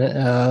iPhone,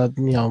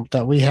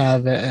 that we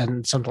have,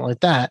 and something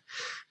like that,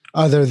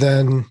 other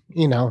than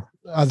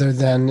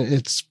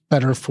it's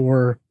better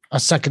for a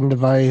second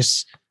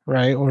device,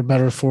 right? Or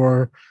better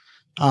for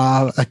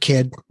a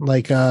kid,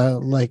 like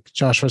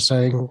Josh was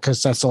saying,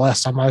 because that's the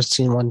last time I've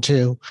seen one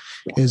too,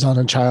 is on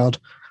a child.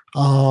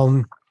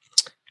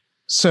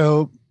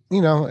 So,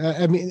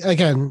 I mean,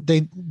 again,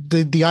 the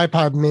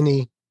iPod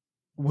Mini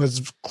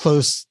was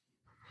close.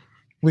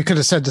 We could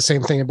have said the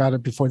same thing about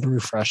it before the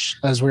refresh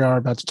as we are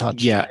about to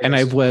touch. Yeah. And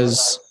I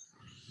was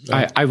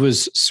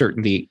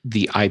certain the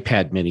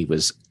iPad Mini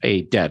was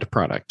a dead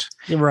product.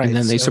 Right. And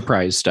then they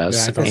surprised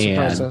us.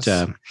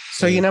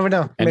 So you never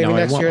know. Maybe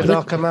next year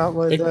they'll come out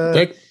with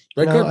an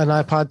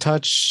iPod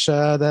Touch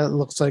that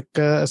looks like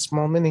a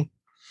small Mini.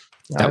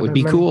 That would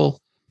be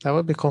cool. That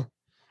would be cool.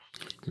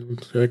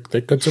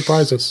 They could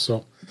surprise us.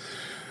 So,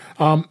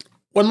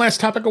 one last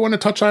topic I want to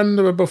touch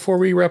on before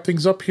we wrap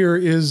things up here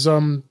is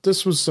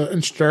this was an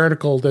interesting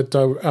article that,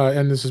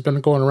 and this has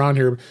been going around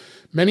here.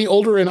 Many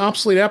older and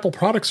obsolete Apple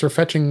products are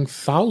fetching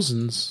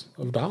thousands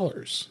of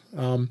dollars.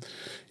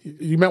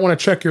 You might want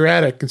to check your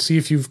attic and see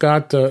if you've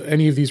got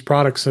any of these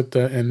products. And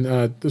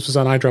this was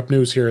on iDrop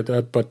News here.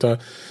 But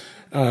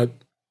a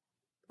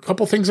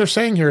couple things they're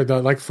saying here.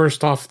 Like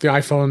first off, the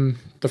iPhone,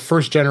 the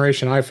first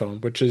generation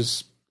iPhone, which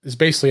is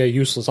basically a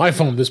useless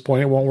iPhone at this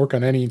point. It won't work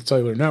on any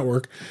cellular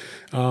network.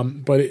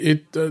 But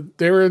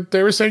they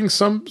were saying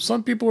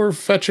some people were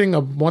fetching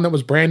one that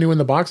was brand new in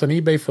the box on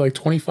eBay for like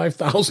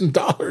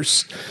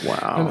 $25,000.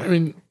 Wow! And, I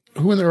mean,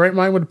 who in their right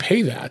mind would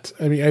pay that?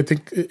 I mean, I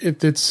think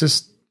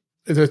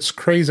it's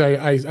crazy.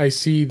 I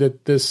see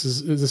that this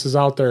is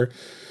out there.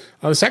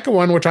 The second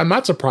one, which I'm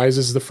not surprised,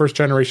 is the first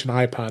generation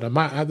iPod.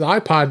 The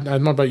iPod, I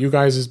don't know about you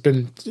guys, is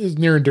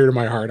near and dear to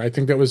my heart. I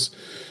think that was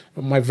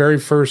my very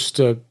first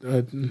jump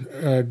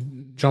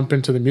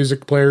into the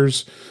music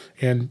players.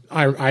 And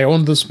I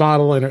owned this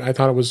model, and I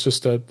thought it was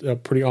just a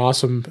pretty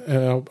awesome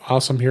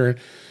here.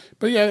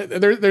 But yeah,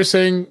 they're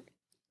saying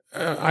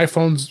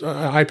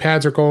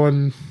iPads are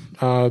going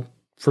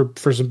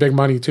for some big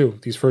money too.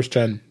 These first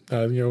gen,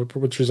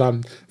 which is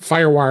on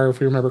FireWire, if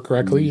you remember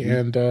correctly,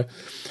 and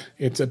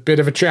it's a bit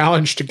of a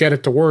challenge to get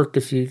it to work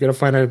if you got to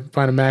find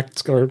a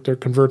Mac or to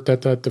convert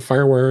that to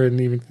FireWire, and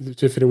even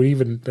if it would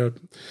even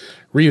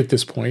read at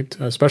this point,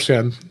 especially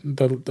on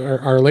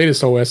our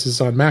latest OS is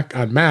on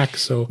Mac.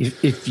 So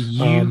if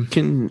you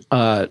can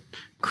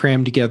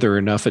cram together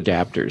enough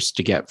adapters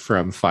to get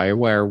from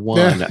FireWire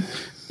 1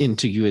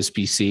 into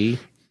USB-C,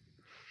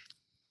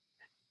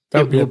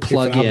 it will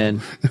plug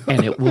in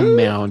and it will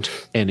mount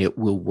and it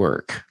will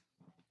work.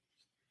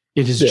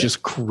 It is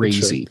just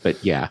crazy,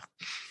 but yeah,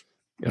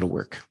 it'll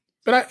work.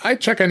 But I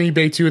check on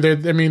eBay too. They're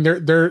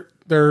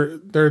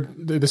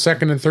the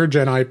second and third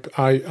gen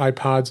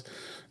iPods.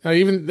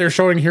 Even they're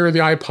showing here the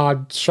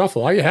iPod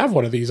Shuffle. I have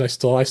one of these. I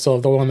still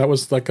have the one that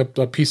was like a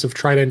piece of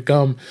Trident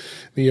gum,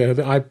 the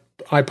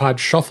iPod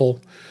Shuffle.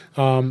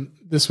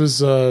 This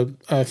was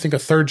I think a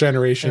third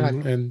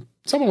generation, and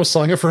Someone was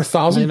selling it for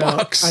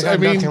 $1,000. I got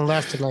nothing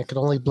left, and I could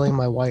only blame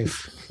my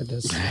wife for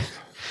this.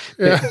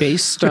 Yeah.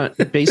 Based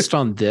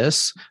on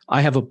this,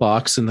 I have a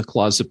box in the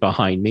closet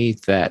behind me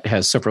that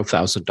has several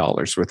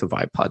 $1,000s worth of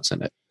iPods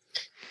in it.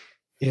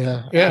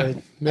 Yeah.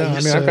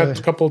 I've got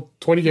a couple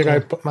 20 gig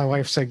iPods. My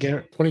wife said,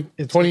 "Get 20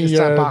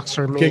 that box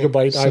for me."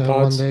 gigabyte so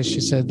iPods. One day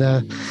she said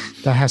that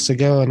has to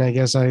go, and I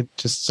guess I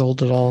just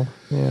sold it all,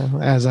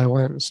 as I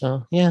went.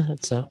 So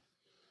it's so.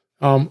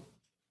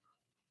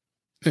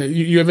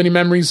 You have any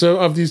memories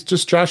of these?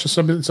 Just Josh,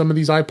 some of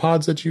these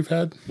iPods that you've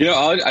had?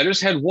 I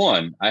just had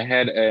one. I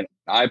had an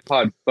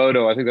iPod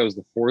Photo. I think that was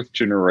the 4th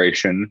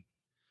generation,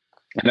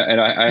 and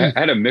I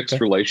had a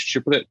mixed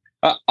relationship with it.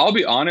 I'll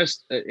be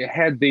honest. It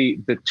had the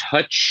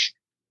touch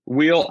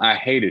wheel. I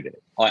hated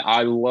it.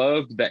 I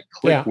loved that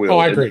click wheel. Oh,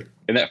 I agree.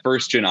 In that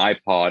 1st gen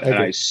iPod, and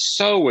I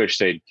so wish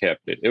they'd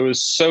kept it. It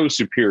was so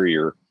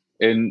superior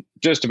in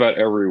just about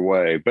every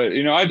way. But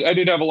I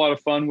did have a lot of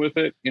fun with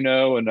it. And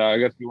I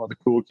got to be one of the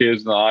cool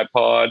kids in the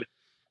iPod.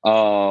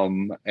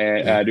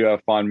 And I do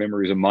have fond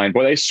memories of mine.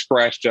 Boy, they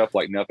scratched up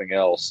like nothing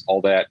else.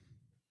 All that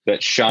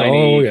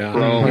shiny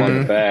chrome on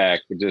the back.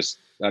 You just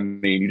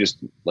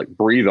like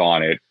breathe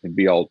on it and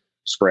be all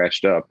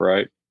scratched up,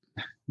 right?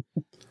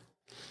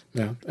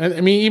 Yeah, and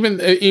I mean even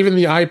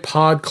the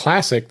iPod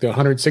Classic, the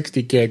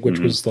 160 gig, which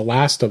was the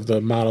last of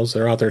the models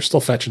that are out there, still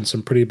fetching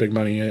some pretty big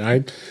money.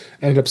 I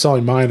ended up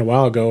selling mine a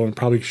while ago and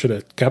probably should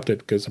have kept it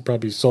because I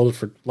probably sold it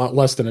for a lot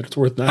less than it's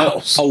worth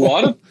now. A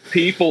lot of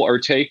people are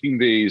taking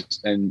these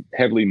and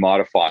heavily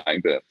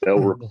modifying them. They'll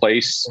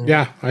replace,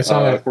 I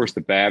saw that. Of course,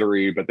 the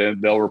battery, but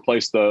then they'll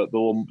replace the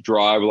little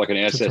drive with like an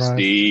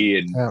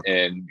SSD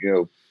and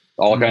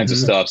all kinds of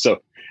stuff. So.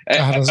 I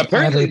had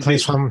to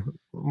replace one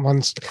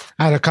once.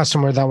 I had a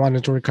customer that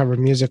wanted to recover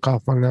music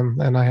off one of them,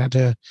 and I had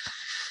to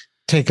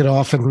take it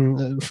off.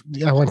 And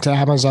I went to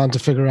Amazon to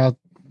figure out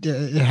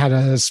it had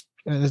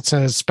it's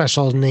a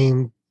special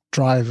name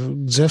drive.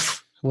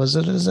 Ziff, was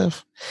it a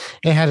Ziff?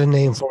 It had a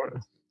name for it.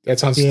 That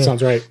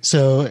sounds right.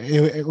 So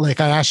I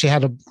actually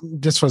had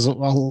this was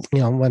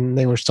when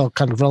they were still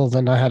kind of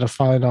relevant. I had to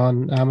find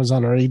on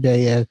Amazon or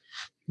eBay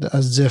a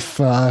Ziff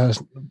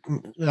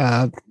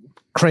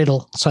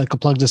cradle, so I could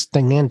plug this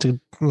thing in to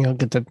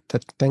get the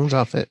things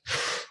off it.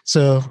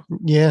 So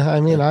I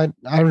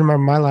remember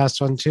my last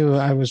one too.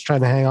 I was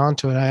trying to hang on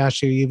to it. I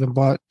actually even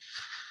bought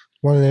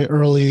one of the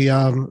early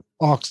aux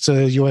to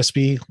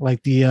USB,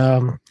 like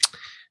the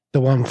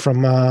one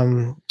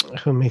from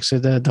who makes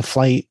it,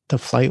 the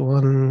flight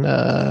one.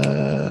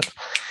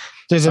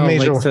 There's a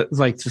major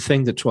like the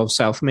thing that 12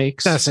 South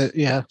makes. That's it.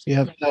 Yeah.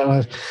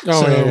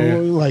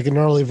 Like an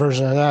early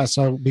version of that.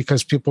 So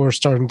because people were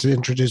starting to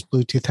introduce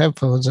Bluetooth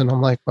headphones, and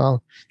I'm like,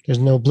 well, there's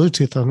no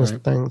Bluetooth on this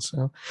thing.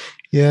 So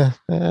I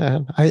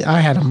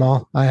had them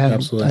all. I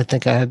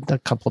think I had a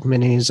couple of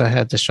minis. I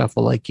had the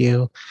Shuffle Like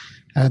You.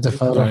 I had the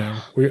Photo.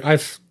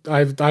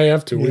 I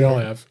have to. We all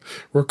have.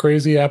 We're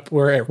crazy.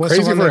 We're What's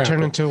crazy the one for that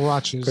turned into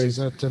watches? Is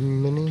that the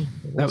Mini?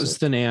 That was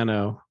the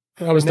Nano.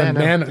 That was the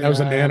Nano. That was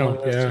a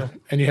Nano. Yeah,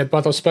 and you had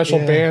bought those special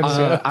bands.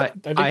 I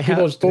think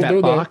people still do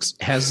that. Box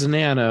has the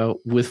Nano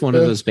with one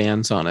of those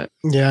bands on it.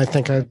 Yeah, I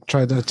think I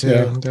tried that too.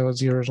 Yeah. That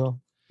was years old.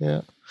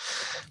 Yeah,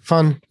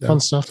 fun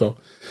stuff. So,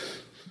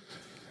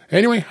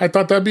 anyway, I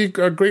thought that'd be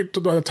a great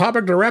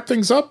topic to wrap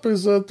things up.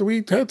 Is we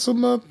had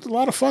a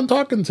lot of fun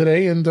talking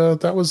today, and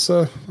that was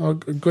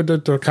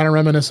good to kind of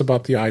reminisce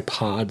about the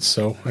iPod.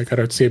 So I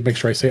gotta make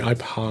sure I say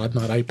iPod,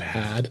 not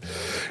iPad.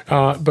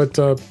 But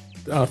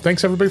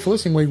thanks everybody for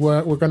listening.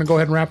 We're going to go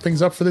ahead and wrap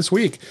things up for this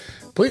week.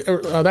 Please,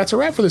 that's a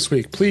wrap for this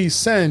week. Please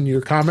send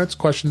your comments,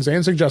 questions,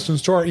 and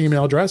suggestions to our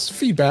email address,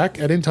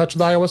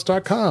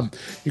 feedback@intouchwithios.com.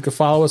 You can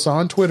follow us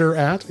on Twitter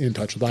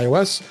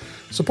 @intouchwithios.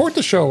 Support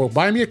the show.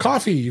 Buy me a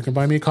coffee. You can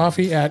buy me a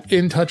coffee at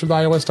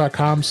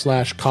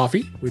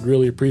intouchwithios.com/coffee. We'd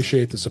really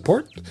appreciate the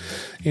support.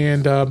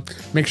 And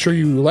make sure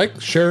you like,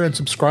 share, and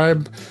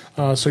subscribe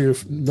so you're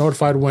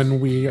notified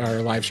when we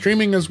are live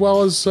streaming, as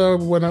well as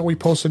when we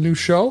post a new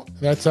show.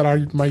 That's at our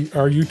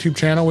YouTube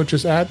channel, which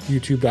is at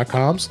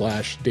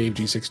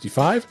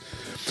youtube.com/DaveG65.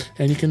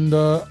 And you can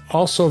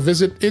also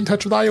visit In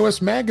Touch with iOS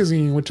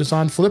magazine, which is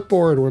on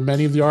Flipboard, where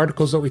many of the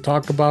articles that we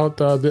talk about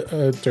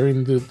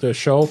during the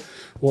show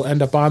will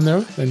end up on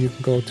there, and you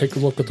can go take a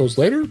look at those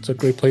later. It's a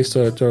great place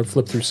to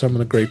flip through some of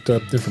the great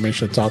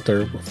information that's out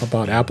there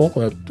about Apple,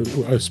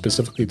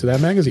 specifically to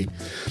that magazine.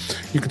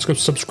 You can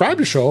subscribe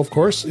to the show, of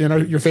course, in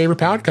your favorite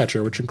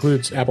podcatcher, which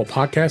includes Apple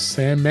Podcasts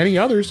and many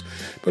others.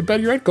 But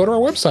better yet, go to our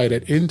website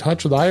at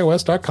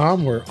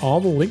intouchwithios.com, where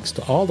all the links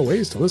to all the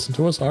ways to listen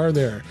to us are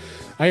there.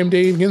 I am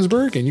Dave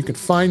Ginsburg, and you can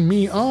find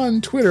me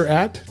on Twitter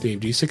at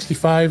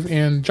DaveG65.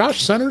 And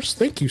Josh Centers,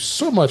 thank you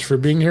so much for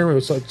being here. It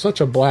was such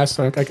a blast.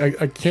 I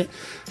can't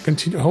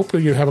continue.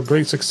 Hopefully you have a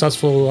great,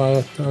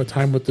 successful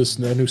time with this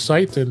new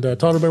site. And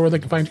tell everybody where they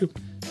can find you.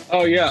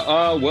 Oh,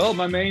 yeah. Well,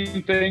 my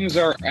main things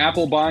are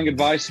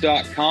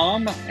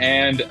applebuyingadvice.com.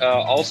 And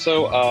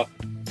also,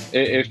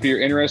 if you're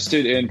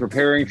interested in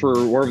preparing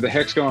for whatever the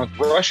heck's going on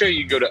with Russia,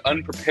 you can go to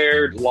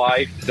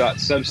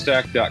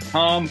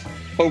unpreparedlife.substack.com.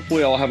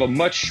 Hopefully, I'll have a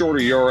much shorter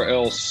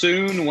URL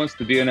soon once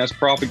the DNS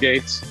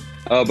propagates.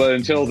 But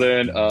until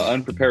then,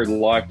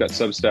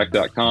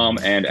 unpreparedlife.substack.com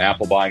and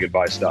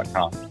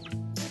applebuyingadvice.com.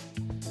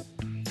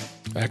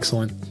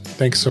 Excellent.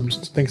 Thanks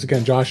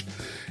again, Josh.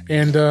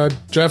 And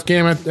Jeff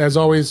Gamet, as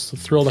always,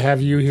 thrilled to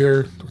have you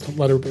here.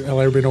 Let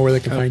everybody know where they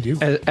can find you.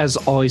 As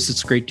always,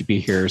 it's great to be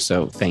here.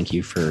 So thank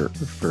you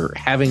for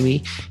having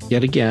me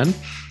yet again.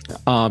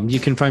 You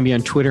can find me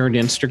on Twitter and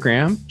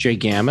Instagram,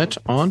 jgamet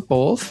on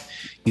both.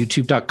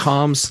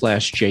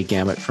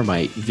 YouTube.com/jgamet for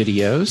my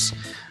videos.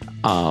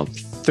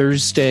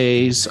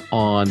 Thursdays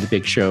on The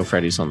Big Show,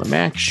 Fridays on The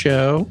Mac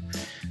Show.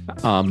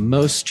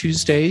 Most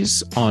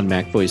Tuesdays on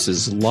Mac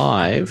Voices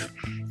Live.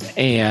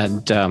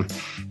 And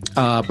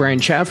Brian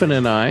Chaffin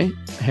and I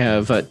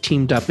have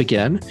teamed up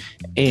again.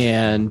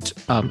 And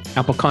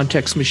Apple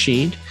Context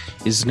Machine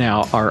is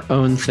now our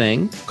own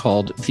thing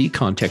called The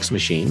Context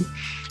Machine.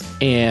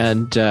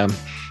 And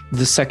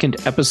the second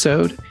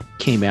episode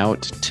came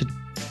out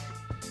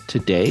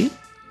today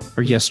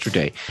or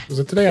yesterday. Was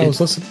it today? I was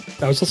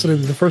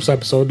listening to the first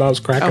episode and I was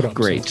cracking up.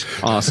 Great. So.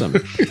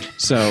 Awesome.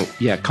 So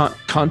yeah,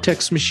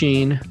 Context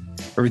Machine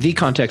or The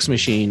Context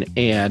Machine.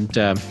 And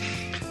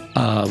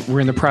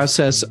we're in the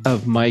process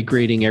of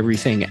migrating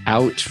everything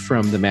out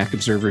from the Mac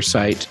Observer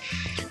site.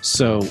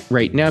 So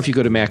right now, if you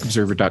go to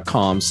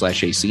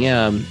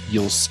macobserver.com/ACM,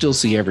 you'll still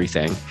see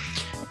everything.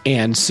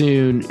 And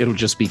soon it'll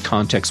just be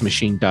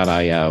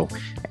contextmachine.io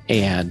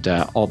and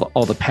all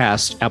the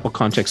past Apple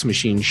Context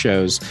Machine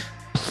shows,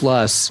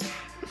 plus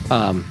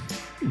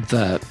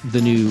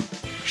the new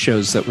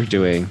shows that we're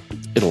doing.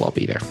 It'll all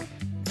be there.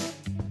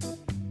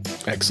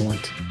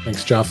 Excellent.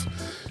 Thanks, Jeff.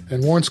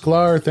 And Warren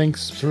Sklar,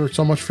 thanks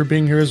so much for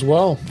being here as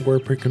well. Where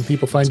can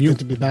people find you? Good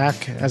to be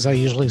back. As I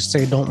usually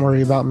say, don't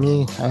worry about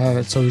me.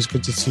 It's always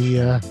good to see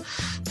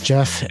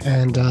Jeff,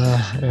 and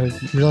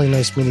really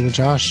nice meeting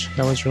Josh.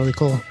 That was really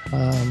cool.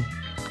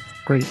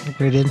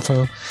 Great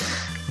info.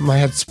 My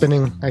head's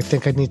spinning. I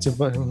think I need to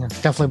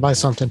definitely buy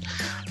something.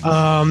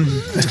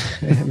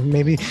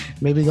 Maybe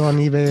go on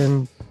eBay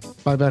and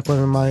buy back one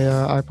of my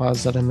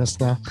iPods that I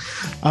missed now.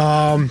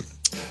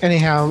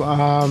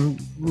 Anyhow,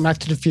 Back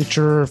to the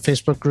Future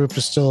Facebook group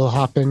is still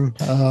hopping.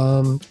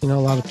 A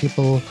lot of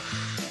people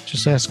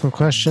just asking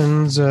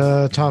questions,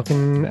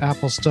 talking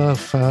Apple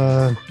stuff.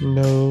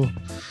 No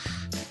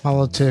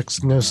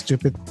politics, no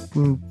stupid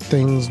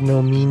things,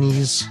 no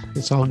meanies.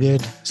 It's all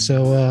good.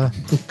 So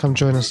come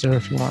join us there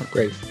if you want.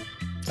 Great.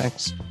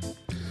 Thanks.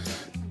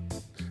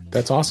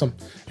 That's awesome.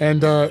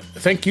 And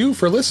thank you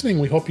for listening.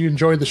 We hope you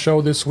enjoyed the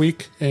show this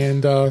week,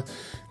 and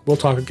we'll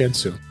talk again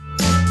soon.